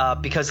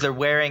because they're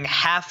wearing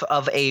half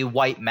of a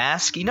white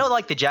mask. You know,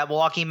 like the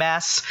Jabberwocky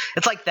masks?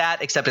 It's like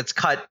that, except it's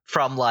cut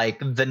from like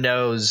the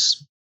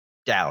nose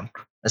down,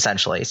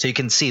 essentially. So you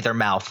can see their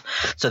mouth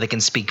so they can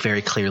speak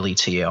very clearly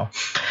to you.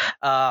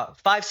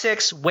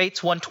 5'6",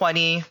 weights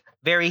 120,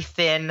 very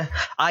thin,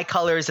 eye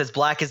color is as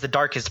black as the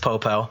darkest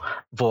popo,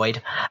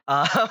 void.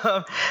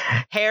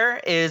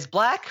 Hair is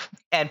black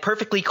and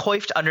perfectly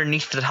coiffed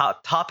underneath the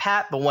top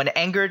hat, but when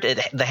angered,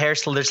 the hair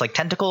slithers like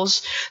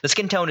tentacles. The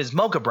skin tone is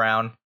mocha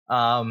brown. They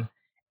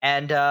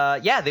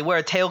wear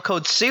a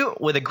tailcoat suit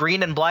with a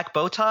green and black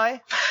bow tie,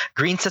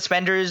 green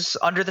suspenders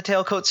under the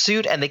tailcoat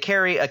suit, and they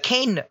carry a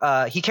cane.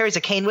 He carries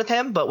a cane with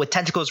him, but with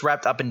tentacles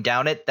wrapped up and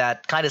down it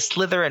that kind of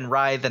slither and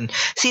writhe and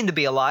seem to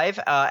be alive,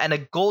 and a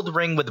gold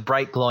ring with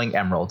bright glowing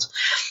emeralds.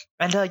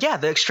 And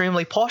they're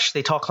extremely posh.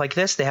 They talk like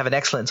this. They have an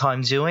excellent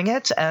time doing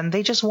it, and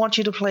they just want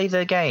you to play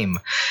the game,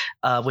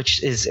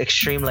 which is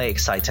extremely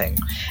exciting.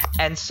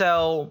 And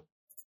so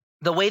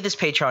the way this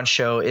Patreon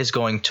show is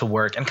going to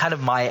work and kind of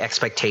my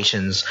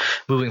expectations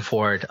moving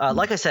forward.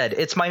 Like I said,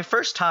 it's my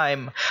first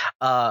time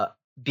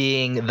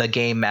being the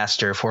game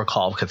master for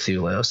Call of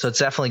Cthulhu. So it's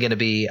definitely going to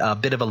be a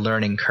bit of a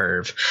learning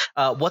curve.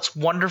 What's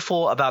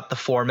wonderful about the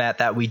format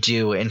that we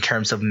do in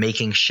terms of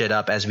making shit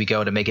up as we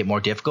go to make it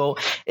more difficult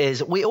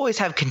is we always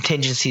have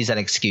contingencies and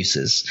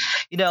excuses.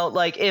 You know,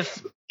 like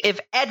if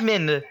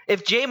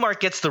J-Mark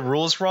gets the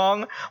rules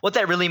wrong, what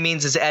that really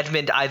means is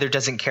Edmund either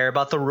doesn't care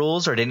about the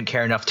rules or didn't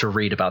care enough to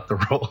read about the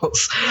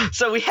rules.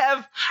 So we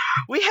have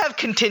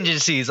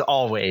contingencies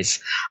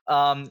always.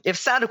 If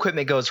sound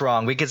equipment goes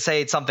wrong, we could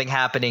say it's something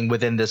happening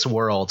within this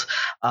world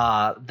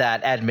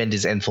that Edmund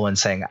is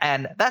influencing.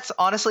 And that's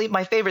honestly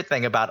my favorite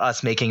thing about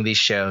us making these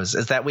shows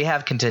is that we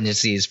have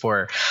contingencies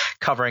for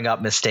covering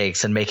up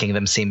mistakes and making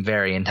them seem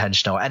very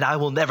intentional. And I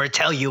will never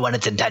tell you when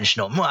it's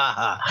intentional.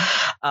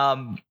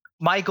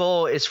 My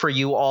goal is for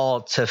you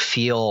all to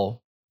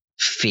feel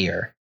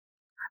fear.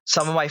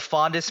 Some of my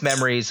fondest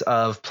memories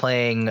of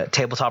playing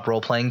tabletop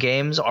role-playing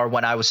games are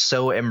when I was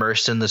so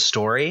immersed in the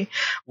story,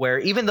 where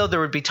even though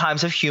there would be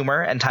times of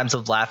humor and times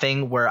of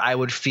laughing where I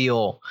would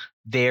feel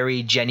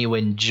very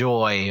genuine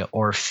joy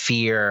or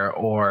fear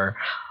or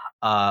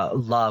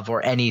love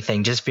or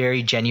anything, just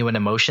very genuine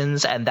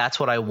emotions. And that's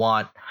what I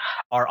want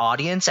our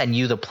audience and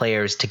you, the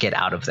players, to get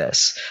out of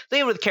this.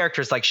 Even with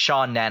characters like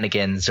Sean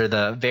Nanigans or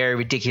the very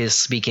ridiculous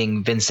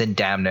speaking Vincent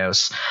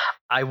Damnos,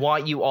 I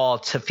want you all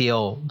to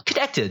feel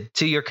connected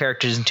to your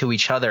characters and to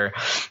each other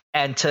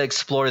and to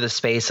explore the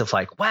space of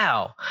like,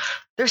 wow,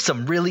 there's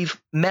some really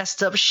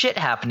messed up shit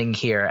happening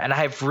here. And I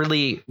have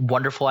really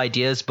wonderful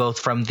ideas, both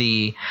from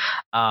the,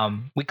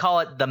 we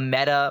call it the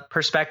meta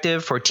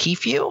perspective for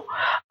Tfue.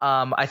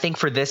 I think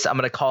for this, I'm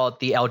going to call it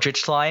the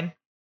Eldritch line.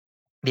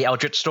 The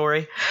Eldritch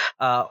story.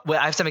 I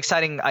have some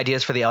exciting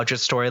ideas for the Eldritch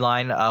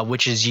storyline,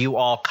 which is you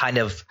all kind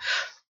of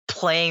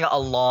playing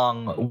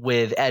along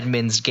with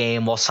Edmund's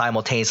game while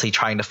simultaneously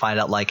trying to find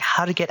out like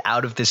how to get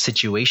out of this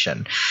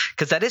situation,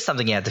 because that is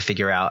something you have to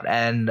figure out,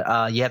 and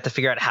you have to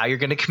figure out how you're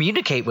going to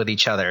communicate with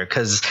each other,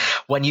 because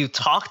when you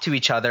talk to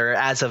each other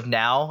as of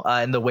now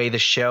and the way the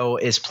show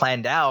is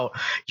planned out,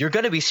 you're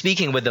going to be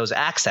speaking with those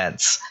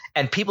accents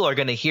and people are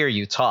going to hear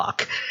you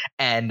talk,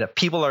 and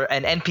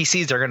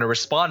NPCs are going to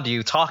respond to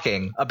you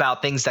talking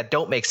about things that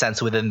don't make sense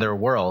within their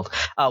world,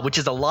 which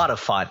is a lot of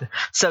fun.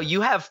 So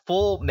you have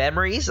full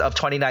memories of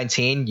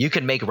 2019. You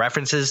can make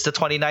references to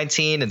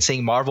 2019 and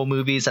seeing Marvel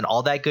movies and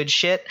all that good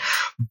shit,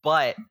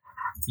 but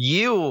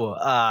people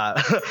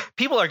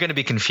are going to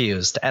be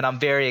confused, and I'm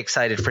very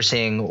excited for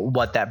seeing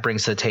what that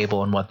brings to the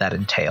table and what that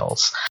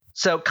entails.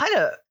 So kind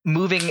of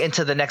moving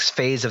into the next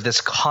phase of this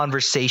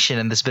conversation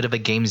and this bit of a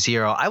Game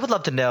Zero, I would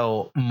love to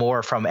know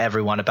more from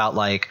everyone about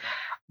like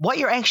what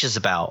you're anxious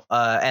about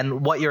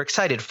and what you're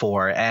excited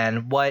for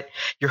and what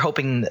you're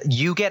hoping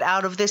you get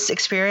out of this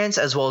experience,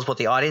 as well as what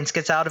the audience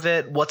gets out of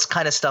it. What's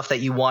kind of stuff that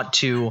you want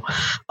to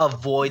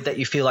avoid that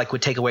you feel like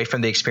would take away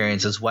from the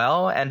experience as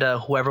well. And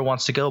whoever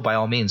wants to go, by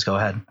all means, go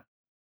ahead.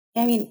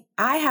 I mean,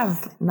 I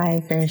have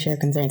my fair share of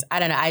concerns. I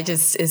don't know.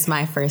 It's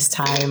my first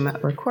time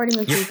recording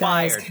with you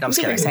guys. Fired. I'm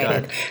super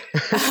excited.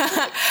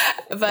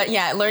 But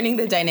yeah, learning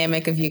the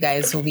dynamic of you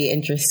guys will be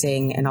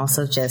interesting, and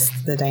also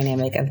just the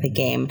dynamic of the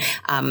game.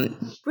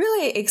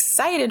 Really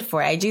excited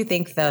for it. I do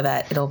think, though,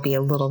 that it'll be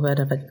a little bit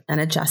of an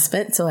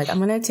adjustment. So, like, I'm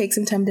going to take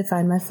some time to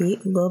find my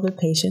feet. A little bit of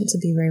patience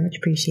would be very much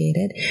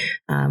appreciated.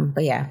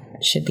 But yeah,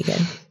 it should be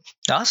good.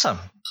 Awesome.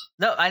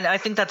 No, I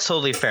think that's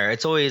totally fair.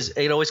 It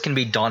always can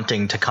be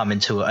daunting to come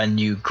into a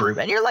new group,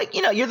 and you're like,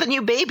 you're the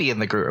new baby in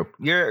the group.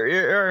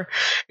 You're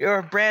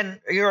a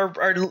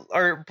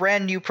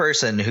brand new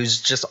person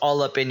who's just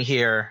all up in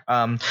here.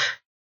 I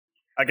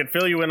can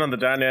fill you in on the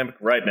dynamic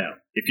right now.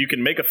 If you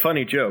can make a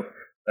funny joke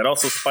that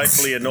also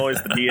spitefully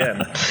annoys the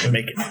DM,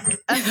 make it.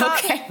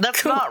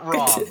 That's not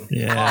wrong.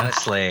 Yeah.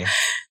 Honestly,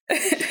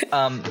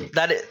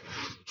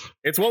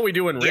 It's what we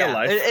do in real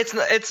life.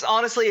 It's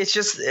honestly, it's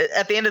just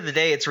at the end of the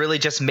day, it's really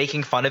just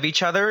making fun of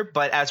each other.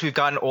 But as we've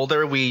gotten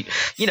older, we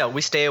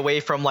stay away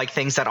from like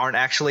things that aren't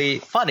actually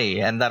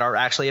funny and that are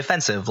actually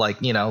offensive,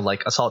 like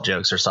like assault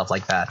jokes or stuff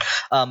like that.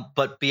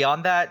 But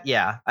beyond that,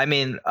 yeah, I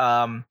mean,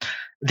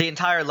 the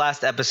entire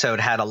last episode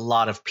had a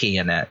lot of pee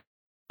in it.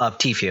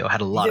 Tfue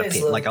had a lot of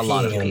pee, like a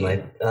lot of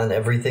pee on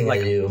everything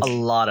like I do. A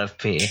lot of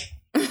pee.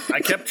 I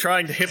kept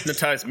trying to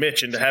hypnotize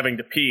Mitch into having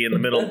to pee in the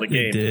middle of the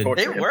game.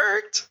 It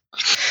worked.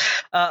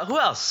 Who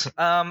else?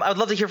 I would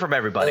love to hear from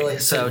everybody.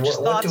 Just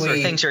thoughts or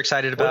things you're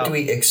excited about. What do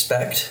we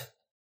expect?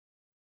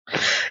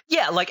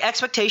 Yeah, like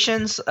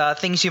expectations,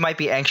 things you might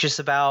be anxious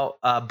about,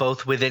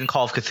 both within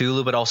Call of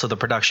Cthulhu, but also the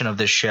production of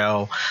this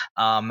show,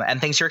 and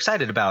things you're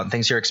excited about, and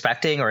things you're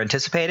expecting or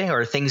anticipating,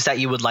 or things that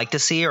you would like to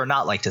see or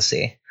not like to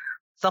see.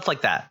 Stuff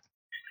like that.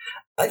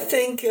 I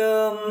think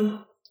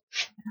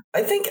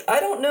I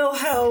don't know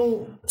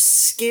how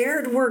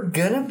scared we're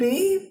gonna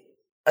be.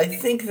 I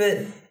think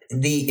that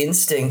the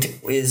instinct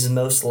is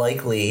most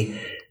likely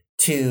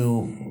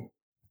to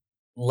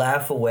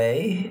laugh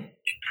away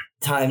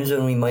times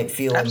when we might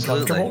feel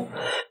uncomfortable.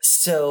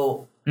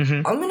 So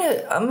I'm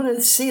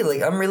gonna see.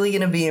 Like, I'm really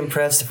gonna be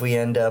impressed if we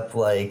end up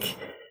like,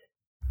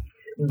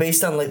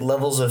 based on like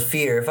levels of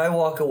fear. If I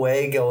walk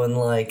away going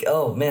like,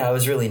 "Oh man, I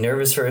was really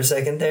nervous for a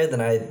second there,"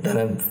 then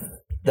I'm.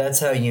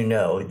 That's how you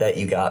know that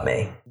you got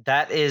me.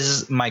 That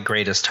is my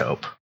greatest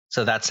hope.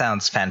 So that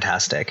sounds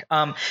fantastic.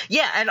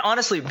 Yeah, and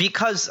honestly,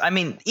 because I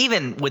mean,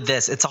 even with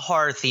this, it's a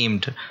horror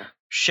themed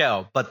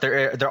show, but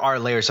there are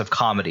layers of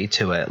comedy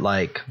to it.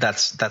 Like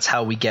that's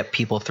how we get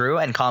people through.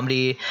 And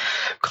comedy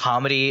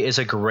is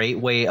a great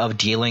way of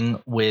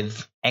dealing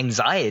with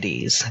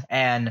anxieties.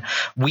 And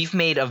we've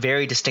made a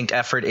very distinct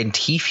effort in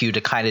Tfue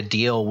to kind of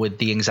deal with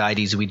the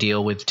anxieties we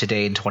deal with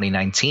today in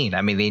 2019.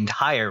 I mean, the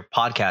entire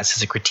podcast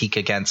is a critique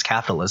against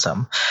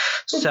capitalism.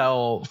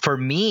 So for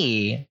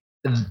me,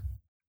 is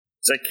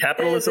it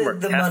capitalism or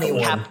the money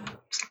one?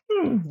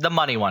 The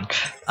money one,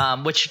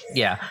 which,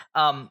 yeah.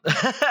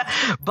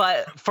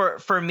 But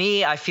for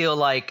me, I feel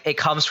like it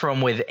comes from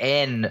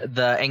within.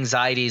 The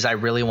anxieties I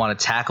really want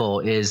to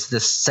tackle is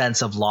this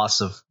sense of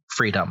loss of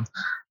freedom.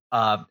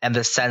 And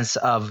the sense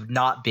of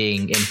not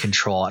being in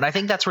control. And I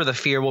think that's where the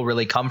fear will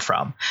really come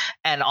from.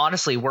 And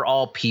honestly, we're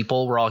all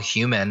people, we're all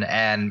human,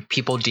 and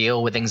people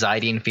deal with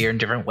anxiety and fear in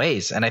different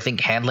ways. And I think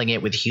handling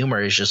it with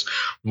humor is just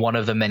one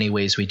of the many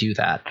ways we do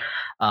that.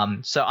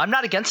 So I'm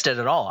not against it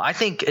at all. I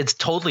think it's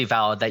totally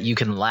valid that you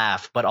can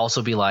laugh, but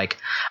also be like,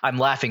 I'm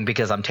laughing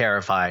because I'm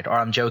terrified, or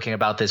I'm joking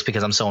about this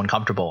because I'm so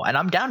uncomfortable. And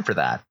I'm down for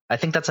that. I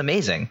think that's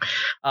amazing.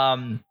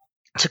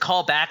 To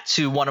call back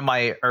to one of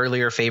my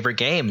earlier favorite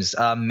games,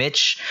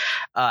 Mitch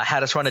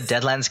had us run a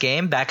Deadlands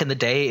game. Back in the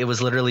day, it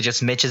was literally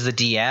just Mitch as the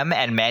DM,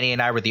 and Manny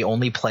and I were the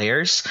only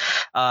players.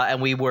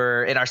 And we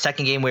were, in our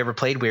second game we ever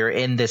played, we were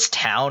in this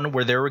town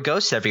where there were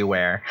ghosts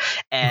everywhere.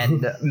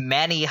 And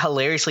Manny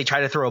hilariously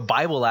tried to throw a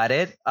Bible at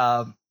it,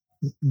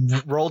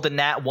 rolled a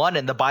nat 1,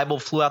 and the Bible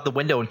flew out the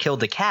window and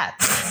killed the cat.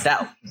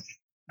 I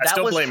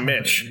still blame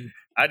Mitch.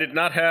 I did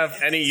not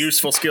have any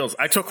useful skills.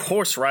 I took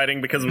horse riding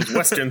because it was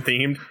Western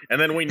themed,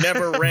 and then we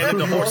never ran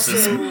into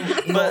horses.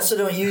 You also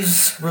don't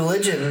use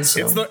religion.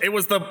 So. It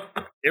was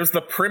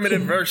the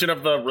primitive version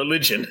of the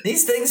religion.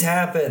 These things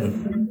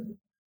happen.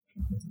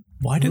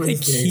 Why do they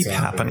keep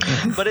happening?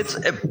 But it's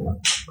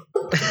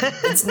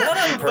not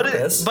on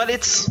purpose. But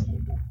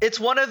it's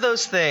one of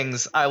those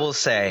things, I will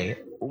say,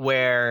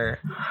 where,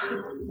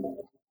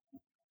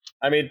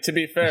 I mean, to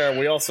be fair,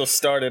 we also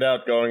started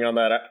out going on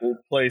that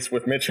place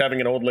with Mitch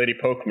having an old lady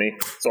poke me,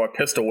 so I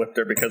pistol whipped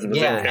her because of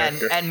his own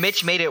character. and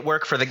Mitch made it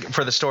work for the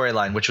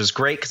storyline, which was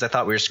great because I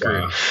thought we were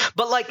screwed. Wow.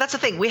 But like, that's the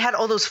thing, we had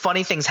all those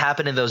funny things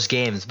happen in those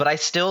games, but I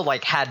still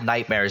like had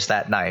nightmares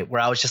that night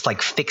where I was just like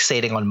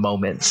fixating on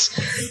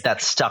moments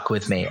that stuck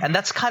with me, and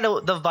that's kind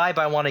of the vibe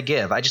I want to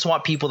give. I just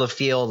want people to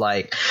feel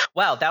like,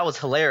 wow, that was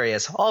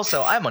hilarious.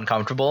 Also, I'm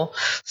uncomfortable,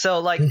 so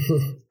like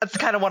that's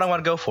kind of what I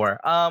want to go for.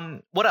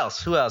 What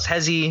else? Who else?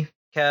 Hezi,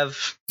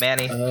 Kev,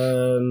 Manny.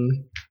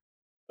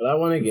 But I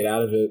want to get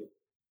out of it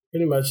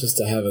pretty much just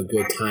to have a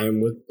good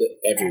time with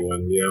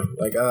everyone, you know.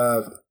 Like,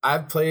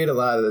 I've played a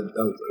lot of,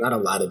 not a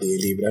lot of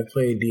D&D, but I've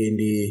played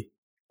D&D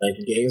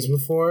like games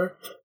before.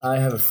 I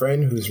have a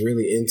friend who's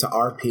really into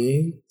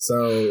RP,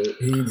 so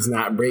he does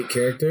not break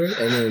character,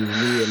 and then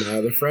me and my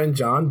other friend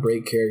John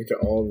break character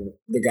all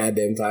the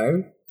goddamn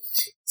time.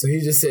 So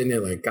he's just sitting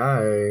there like,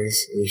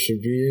 guys, you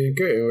should be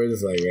good. And we're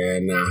just like,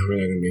 man, nah, we're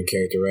not going to be in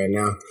character right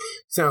now.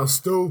 Sounds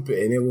stupid,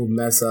 and it will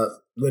mess up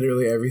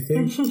literally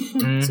everything.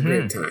 It's a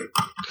great time.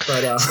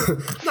 But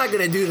I'm not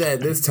going to do that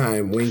this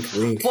time. Wink,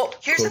 wink. Well,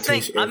 here's the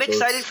thing. I'm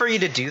excited for you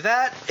to do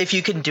that if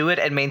you can do it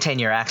and maintain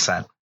your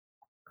accent.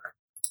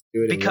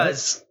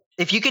 Because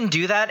if you can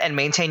do that and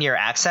maintain your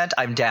accent,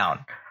 I'm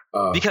down.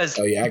 Because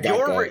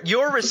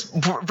your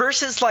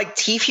versus like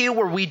Tfue,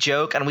 where we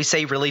joke and we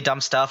say really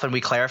dumb stuff and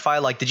we clarify,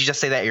 like, did you just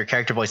say that in your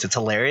character voice? It's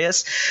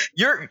hilarious.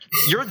 You're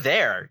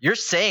there. You're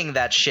saying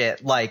that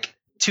shit like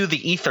to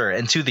the ether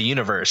and to the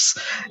universe.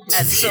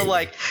 And so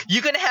like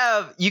you can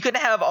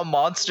have a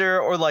monster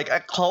or like a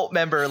cult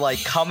member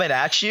like coming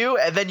at you,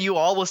 and then you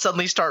all will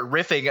suddenly start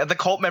riffing and the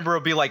cult member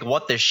will be like,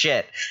 what the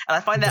shit? And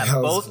I find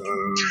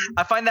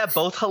that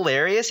both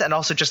hilarious and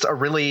also just a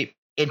really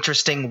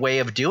interesting way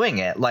of doing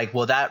it. Like,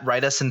 will that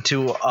write us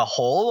into a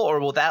hole, or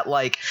will that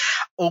like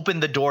open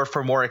the door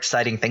for more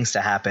exciting things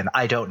to happen?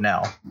 I don't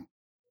know.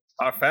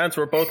 Our fans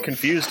were both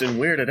confused and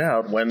weirded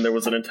out when there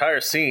was an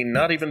entire scene,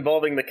 not even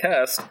involving the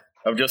cast,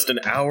 of just an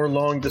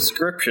hour-long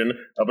description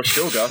of a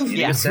Shogoth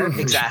eating a sandwich.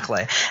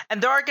 Exactly.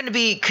 And there are going to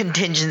be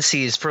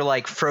contingencies for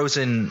like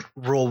frozen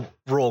rule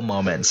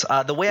moments.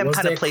 The way I'm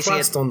kind of placing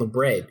crust on the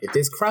bread. If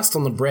there's crust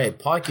on the bread,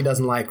 Parky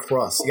doesn't like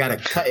crust. You got to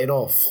cut it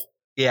off.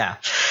 Yeah.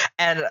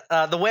 And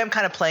the way I'm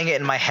kind of playing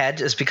it in my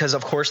head is because,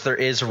 of course, there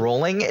is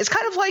rolling. It's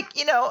kind of like,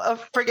 you know, a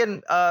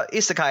friggin'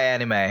 isekai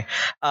anime.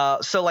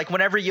 So, like,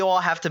 whenever you all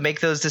have to make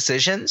those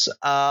decisions,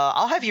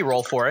 I'll have you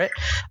roll for it.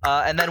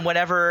 And then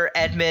whenever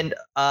Edmund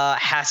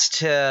has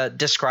to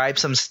describe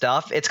some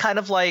stuff, it's kind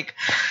of like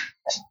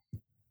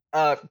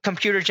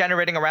computer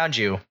generating around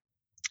you.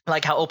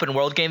 Like how open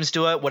world games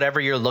do it. Whatever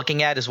you're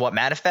looking at is what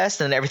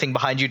manifests, and everything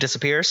behind you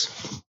disappears.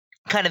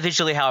 Kind of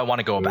visually how I want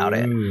to go about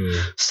it.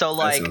 So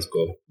like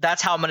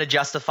that's how I'm going to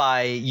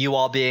justify you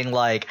all being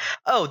like,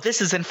 oh, this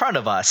is in front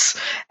of us,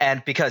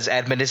 and because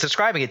Edmund is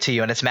describing it to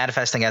you and it's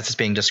manifesting as it's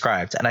being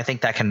described, and I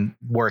think that can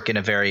work in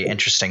a very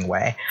interesting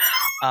way.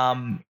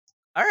 All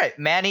right,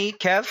 Manny,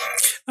 Kev,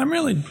 I'm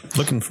really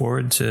looking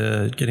forward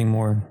to getting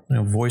more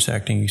voice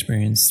acting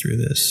experience through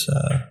this,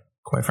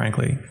 quite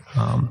frankly.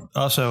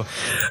 Also,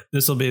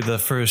 this will be the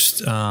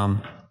first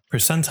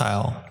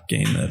percentile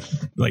game that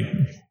like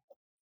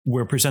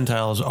where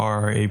percentiles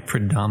are a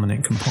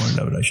predominant component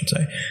of it, I should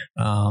say,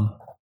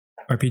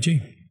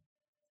 RPG.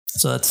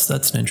 So that's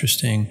an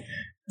interesting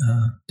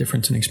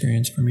difference in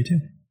experience for me too.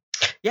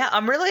 Yeah,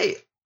 I'm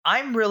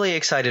really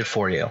excited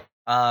for you.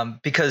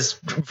 Because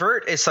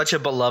Vert is such a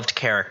beloved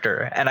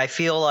character, and I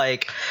feel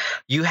like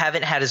you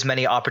haven't had as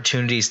many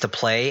opportunities to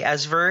play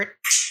as Vert.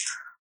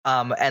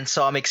 And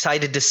so I'm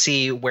excited to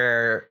see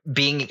where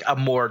being a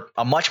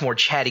much more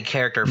chatty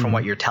character from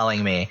what you're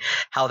telling me,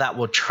 how that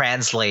will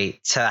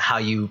translate to how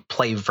you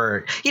play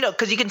Vert. You know,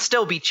 because you can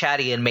still be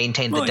chatty and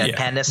maintain the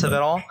deadpanness of it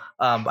all.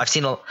 I've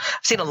seen a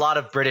lot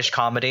of British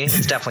comedy.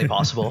 It's definitely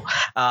possible.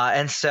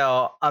 And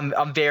so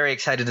I'm very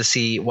excited to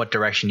see what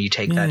direction you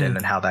take that in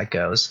and how that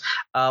goes.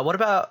 What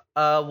about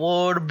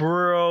the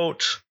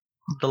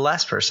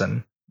last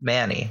person,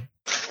 Manny?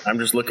 I'm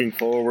just looking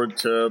forward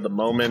to the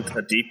moment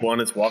a Deep One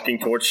is walking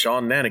towards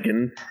Sean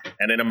Nanigan,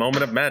 and in a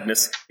moment of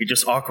madness, he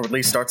just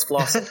awkwardly starts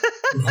flossing.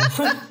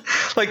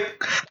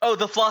 Like, oh,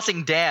 the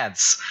flossing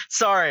dance.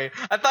 Sorry.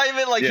 I thought you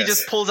meant like he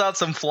just pulls out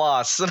some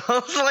floss. And I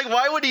was like,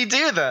 why would he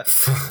do that?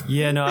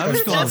 Yeah, no, I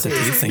was going with the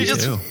teeth thing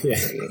too. Yeah.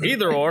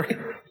 Either or.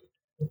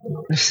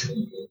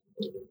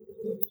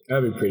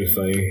 That'd be pretty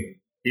funny.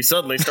 He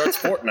suddenly starts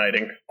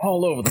Fortniting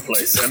all over the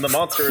place, and the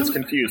monster is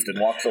confused and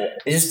walks away.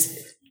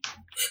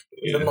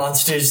 The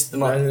monsters.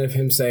 Imagine if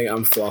him saying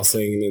I'm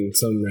flossing and then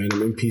some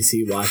random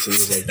NPC watching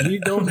is like, you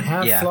don't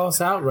have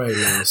floss out right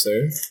now,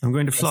 sir. I'm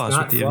going to floss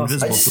with the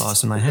invisible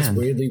floss in my hand.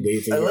 Weirdly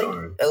waving your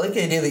arm. I like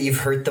the idea that you've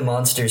hurt the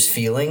monster's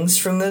feelings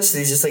from this.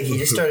 He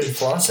just started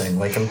flossing.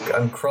 Like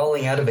I'm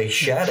crawling out of a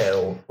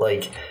shadow,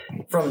 like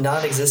from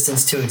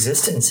non-existence to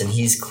existence, and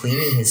he's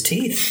cleaning his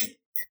teeth.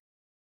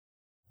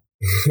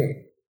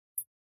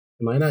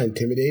 Am I not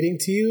intimidating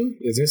to you?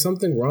 Is there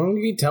something wrong?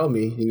 You can tell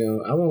me. You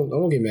know, I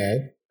won't get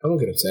mad. I won't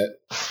get upset.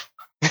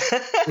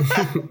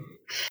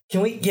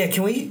 Can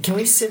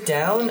we sit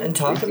down and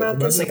talk about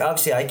this? Like,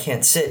 obviously I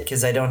can't sit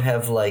because I don't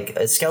have like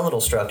a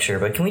skeletal structure,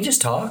 but can we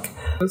just talk?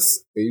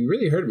 You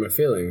really hurt my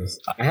feelings.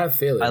 I have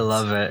feelings. I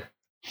love it.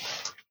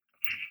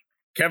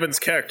 Kevin's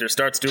character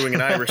starts doing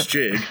an Irish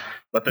jig,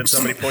 but then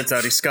somebody points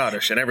out he's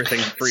Scottish and everything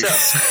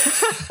freezes.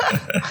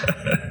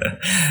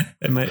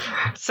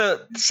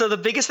 So the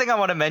biggest thing I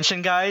want to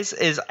mention, guys,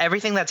 is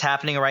everything that's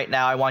happening right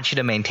now. I want you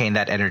to maintain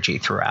that energy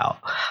throughout.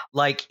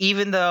 Like,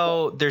 even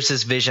though there's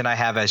this vision I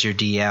have as your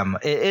DM,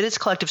 it is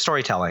collective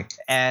storytelling,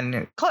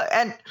 and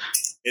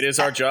it is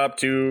our job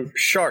to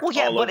shark. Well,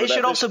 yeah, but it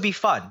should also be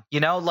fun. You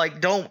know, like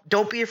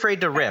don't be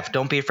afraid to riff.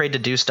 Don't be afraid to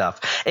do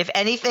stuff. If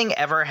anything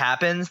ever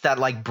happens that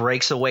like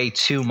breaks away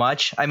too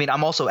much, I mean,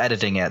 I'm also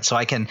editing it, so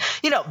I can.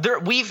 You know,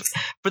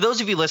 for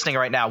those of you listening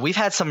right now, we've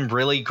had some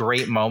really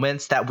great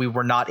moments that we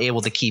were not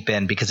able to keep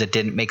in because it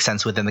didn't make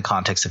sense within the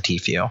context of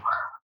TFU.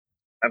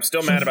 I'm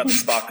still mad about the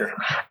Spocker.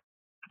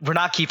 We're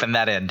not keeping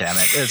that in, damn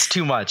it. It's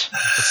too much.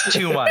 It's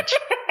too much.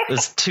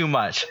 It's too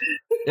much.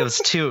 It was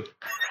too.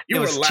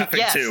 You were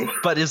laughing too.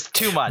 But it's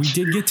too much.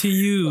 We did get to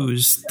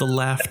use the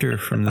laughter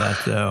from that,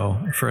 though,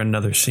 for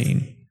another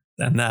scene.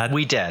 And that.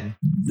 We did.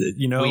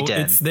 You know,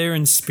 it's there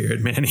in spirit,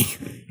 Manny.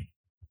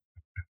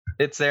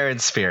 It's there in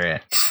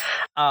spirit.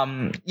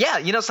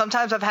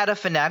 Sometimes I've had to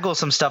finagle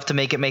some stuff to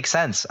make it make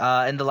sense.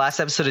 In the last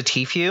episode of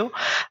Tfue,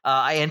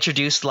 I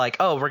introduced we're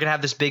gonna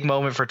have this big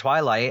moment for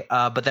Twilight,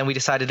 but then we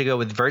decided to go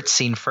with Vert's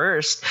scene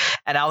first,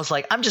 and I was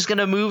like, I'm just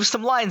gonna move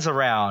some lines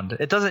around.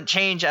 It doesn't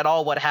change at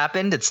all what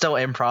happened. It's still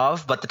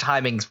improv, but the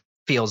timing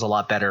feels a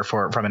lot better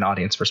from an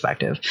audience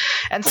perspective.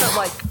 And so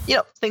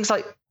things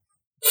like,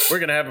 we're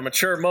going to have a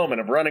mature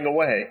moment of running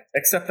away,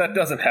 except that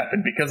doesn't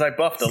happen because I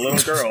buffed a little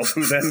girl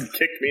who then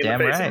kicked me in the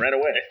face and ran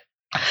away.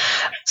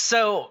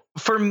 So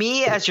for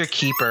me as your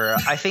keeper,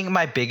 I think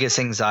my biggest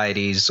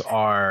anxieties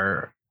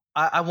are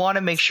I want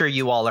to make sure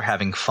you all are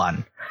having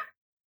fun.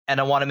 And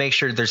I want to make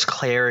sure there's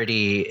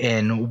clarity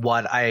in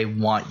what I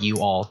want you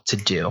all to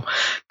do.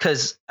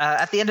 Because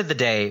at the end of the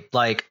day,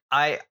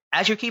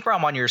 as your keeper,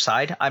 I'm on your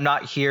side. I'm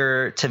not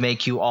here to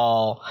make you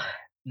all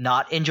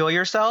not enjoy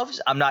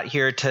yourselves. I'm not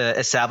here to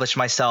establish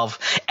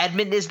myself.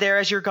 Edmund is there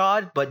as your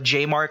god, but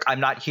J Mark, I'm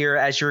not here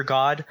as your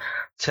god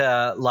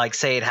to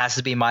say it has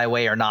to be my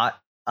way or not.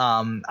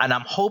 And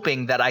I'm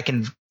hoping that I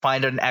can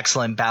find an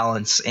excellent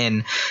balance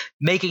in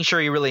making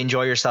sure you really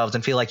enjoy yourselves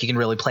and feel like you can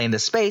really play in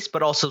this space,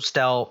 but also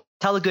still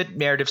tell a good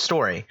narrative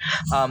story.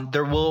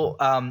 There will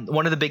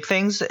one of the big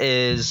things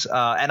is,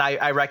 and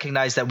I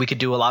recognize that we could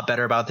do a lot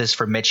better about this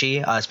for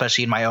Mitchie,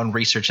 especially in my own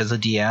research as a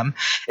DM,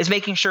 is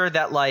making sure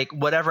that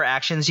whatever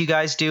actions you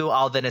guys do,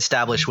 I'll then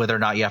establish whether or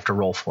not you have to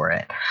roll for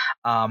it.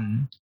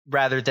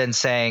 Rather than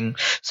saying,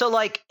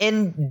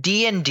 in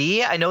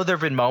D&D, I know there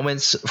have been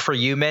moments for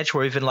you, Mitch,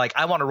 where you've been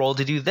I want to roll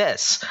to do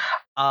this.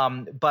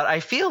 But I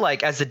feel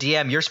like as a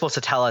DM, you're supposed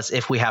to tell us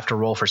if we have to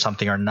roll for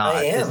something or not.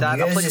 I am. Is that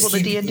applicable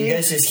to D&D? You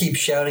guys just keep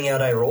shouting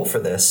out, I roll for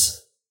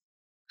this.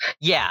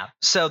 Yeah.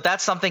 So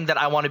that's something that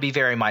I want to be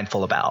very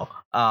mindful about.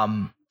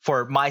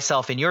 For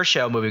myself in your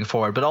show moving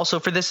forward, but also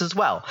for this as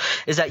well,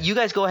 is that you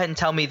guys go ahead and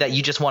tell me that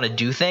you just want to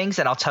do things,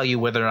 and I'll tell you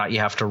whether or not you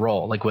have to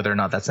roll, whether or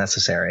not that's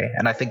necessary.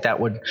 And I think that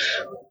would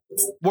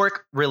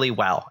work really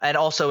well, and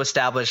also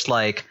establish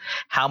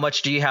how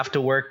much do you have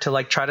to work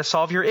to try to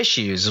solve your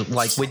issues,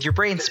 with your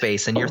brain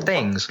space and your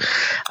things.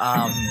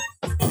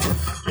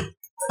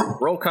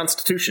 Roll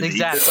Constitution.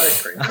 Exactly.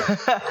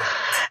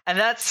 And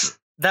that's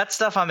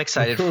stuff I'm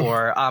excited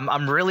for.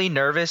 I'm really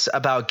nervous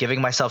about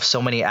giving myself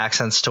so many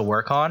accents to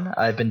work on.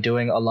 I've been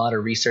doing a lot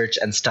of research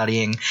and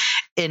studying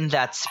in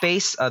that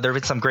space. There have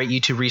been some great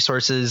YouTube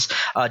resources.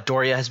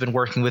 Doria has been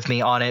working with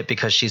me on it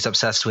because she's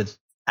obsessed with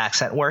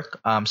accent work.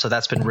 So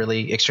that's been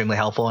really extremely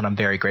helpful, and I'm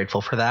very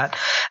grateful for that.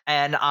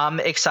 And I'm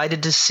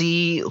excited to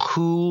see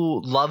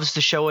who loves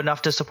the show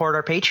enough to support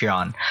our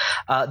Patreon.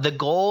 The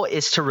goal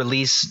is to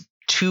release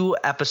 2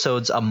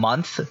 episodes a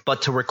month,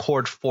 but to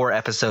record 4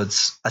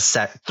 episodes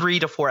 3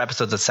 to 4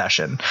 episodes a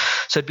session.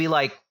 So it'd be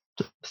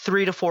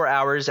 3 to 4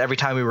 hours every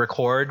time we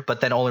record,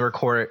 but then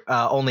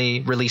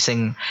only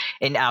releasing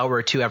an hour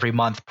or 2 every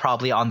month,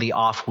 probably on the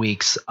off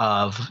weeks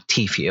of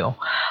Tfue.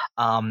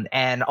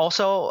 And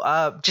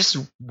also just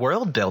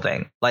world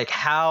building,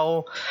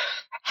 how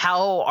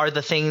are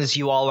the things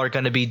you all are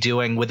going to be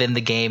doing within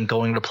the game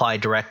going to apply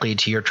directly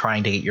to your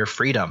trying to get your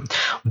freedom?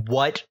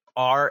 What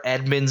are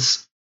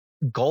Edmund's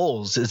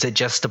goals? Is it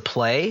just to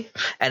play?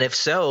 And if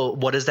so,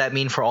 what does that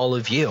mean for all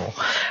of you?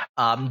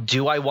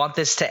 Do I want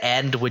this to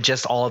end with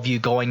just all of you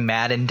going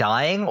mad and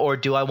dying, or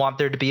do I want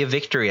there to be a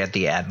victory at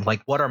the end?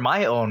 What are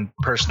my own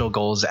personal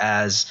goals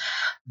as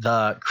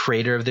the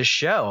creator of this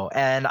show?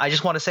 And I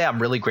just want to say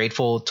I'm really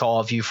grateful to all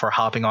of you for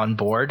hopping on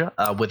board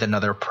with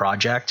another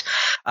project.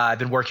 I've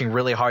been working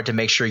really hard to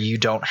make sure you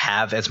don't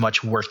have as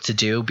much work to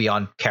do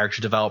beyond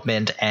character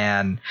development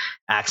and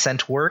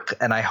accent work,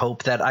 and I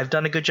hope that I've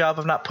done a good job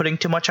of not putting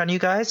too much on you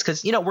guys,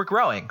 because we're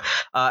growing,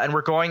 and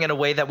we're growing in a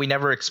way that we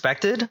never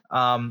expected.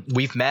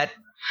 We've met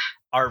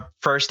our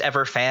first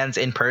ever fans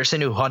in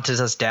person who hunted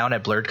us down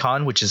at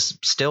BlurredCon, which is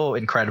still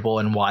incredible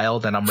and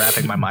wild, and I'm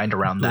wrapping my mind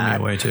around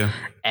that. Way too.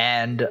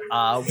 And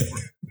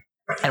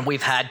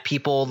we've had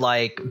people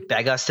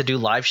beg us to do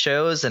live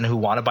shows and who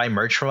want to buy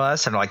merch from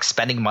us and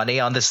spending money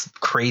on this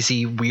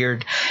crazy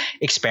weird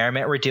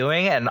experiment we're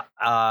doing. And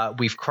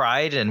we've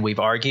cried and we've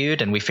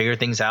argued and we figured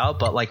things out,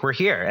 but we're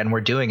here and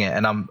we're doing it.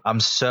 And I'm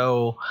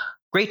so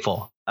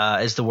grateful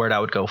is the word I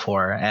would go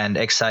for, and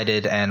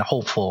excited and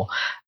hopeful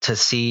to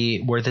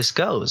see where this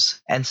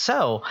goes. And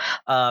so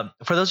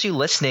for those of you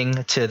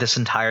listening to this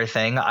entire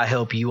thing, I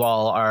hope you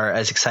all are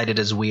as excited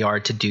as we are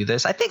to do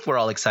this. I think we're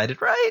all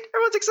excited, right?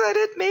 Everyone's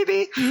excited,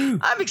 maybe.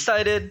 I'm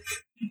excited.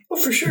 Oh,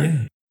 for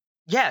sure.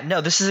 Yeah, no,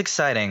 this is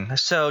exciting.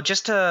 So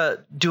just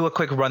to do a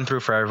quick run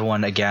through for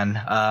everyone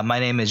again, my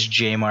name is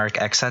J Mark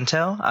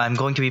Exento. I'm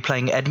going to be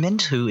playing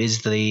Edmund, who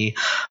is the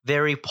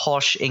very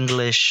posh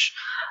English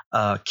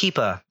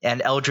keeper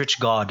and eldritch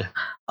god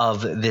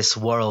of this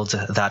world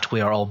that we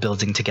are all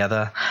building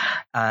together.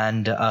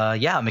 And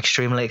I'm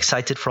extremely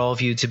excited for all of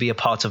you to be a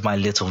part of my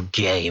little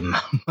game.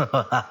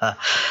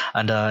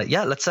 And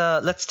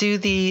let's do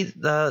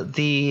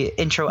the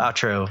intro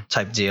outro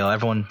type deal.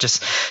 Everyone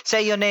just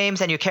say your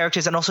names and your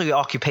characters and also your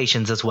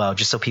occupations as well,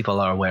 just so people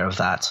are aware of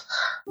that.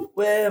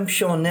 Well, I'm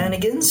Sean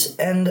Nanigans,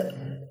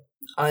 and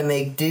I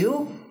make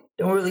do.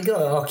 Don't really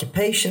got an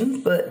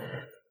occupation, but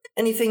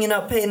anything you're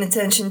not paying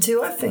attention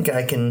to, I think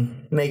I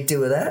can make do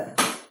with that.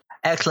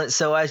 Excellent.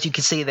 So as you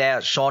can see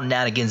there, Sean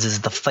Nanigans is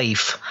the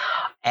thief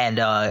and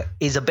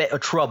is a bit of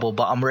trouble,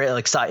 but I'm really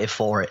excited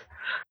for it.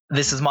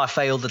 This is my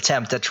failed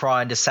attempt at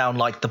trying to sound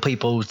like the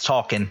people who's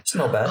talking. It's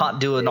not bad. Can't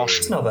do an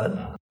It's not bad.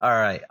 All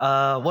right.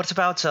 What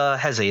about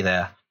Hezi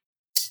there?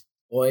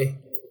 Boy,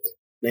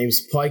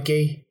 name's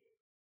Pikey.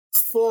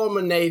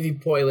 Former Navy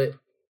pilot,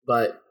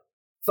 but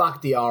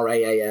fuck the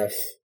RAAF.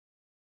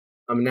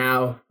 I'm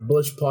now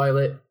bush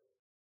pilot,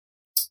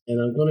 and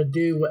I'm gonna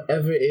do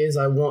whatever it is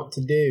I want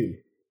to do.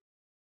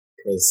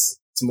 Because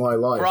it's my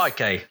life. Right,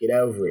 okay. Get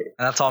over it.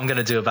 And that's all I'm going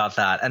to do about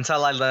that.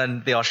 Until I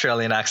learn the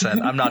Australian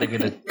accent, I'm not even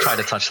going to try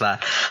to touch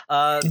that.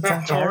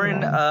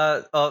 Torin,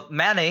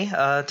 Manny,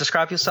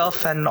 describe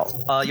yourself and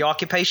your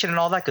occupation and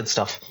all that good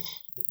stuff.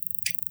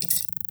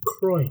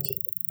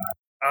 Crikey.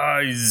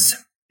 Eyes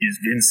is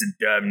Vincent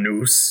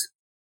Damnus,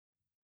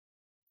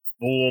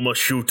 former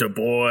shooter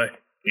boy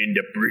in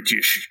the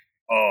British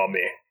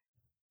Army.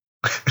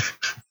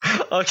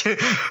 Okay.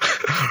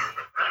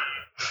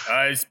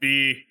 Eyes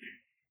be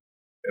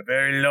a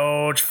very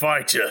large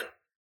fighter.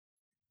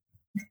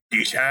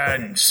 These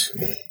hands,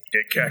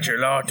 they catch a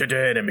lot of the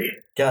enemy.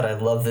 God, I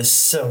love this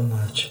so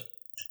much.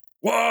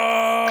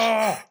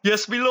 Whoa!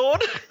 Yes, me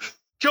lord.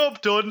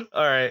 Job done.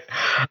 All right.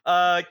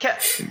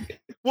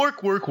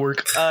 Work.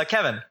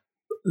 Kevin.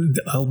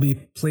 I'll be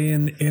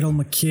playing Errol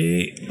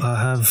McKay.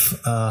 I have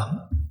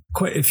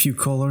quite a few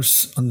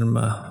colours under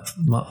my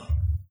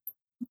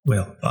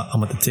well,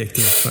 I'm going to take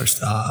this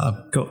first.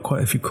 I've got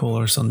quite a few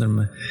colours under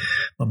my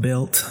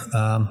belt.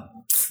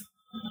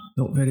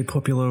 Not very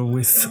popular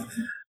with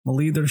my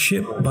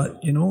leadership,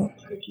 but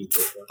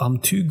I'm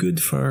too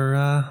good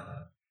for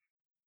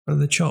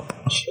the chop.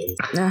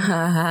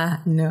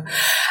 No.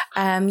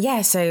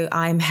 So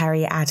I'm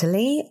Harry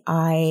Adderley.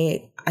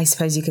 I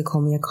suppose you could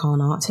call me a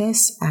con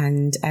artist,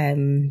 and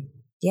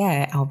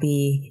I'll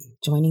be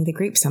joining the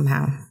group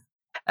somehow.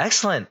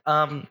 Excellent.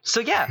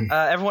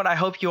 Everyone, I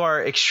hope you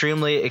are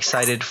extremely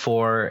excited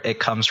for It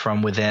Comes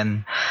From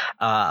Within.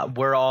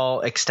 We're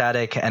all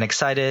ecstatic and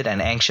excited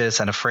and anxious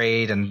and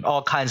afraid and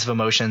all kinds of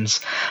emotions.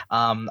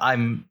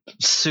 I'm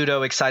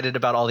pseudo excited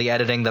about all the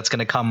editing that's going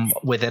to come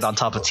with it on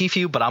top of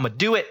Tfue, but I'm gonna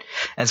do it,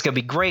 and it's gonna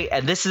be great.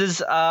 And this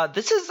is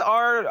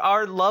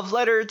our love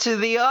letter to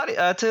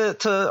the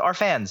to our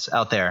fans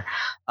out there.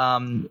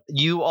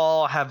 You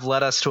all have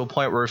led us to a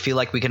point where we feel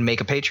like we can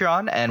make a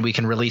Patreon and we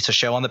can release a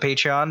show on the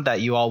Patreon that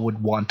you all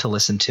would want to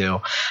listen to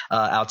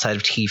outside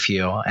of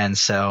Tfue. And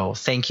so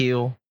thank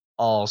you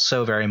all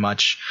so very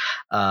much.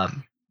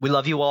 We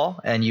love you all,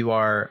 and you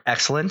are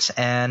excellent.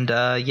 And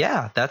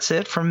that's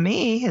it from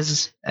me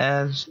as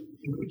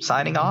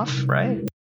signing off, right?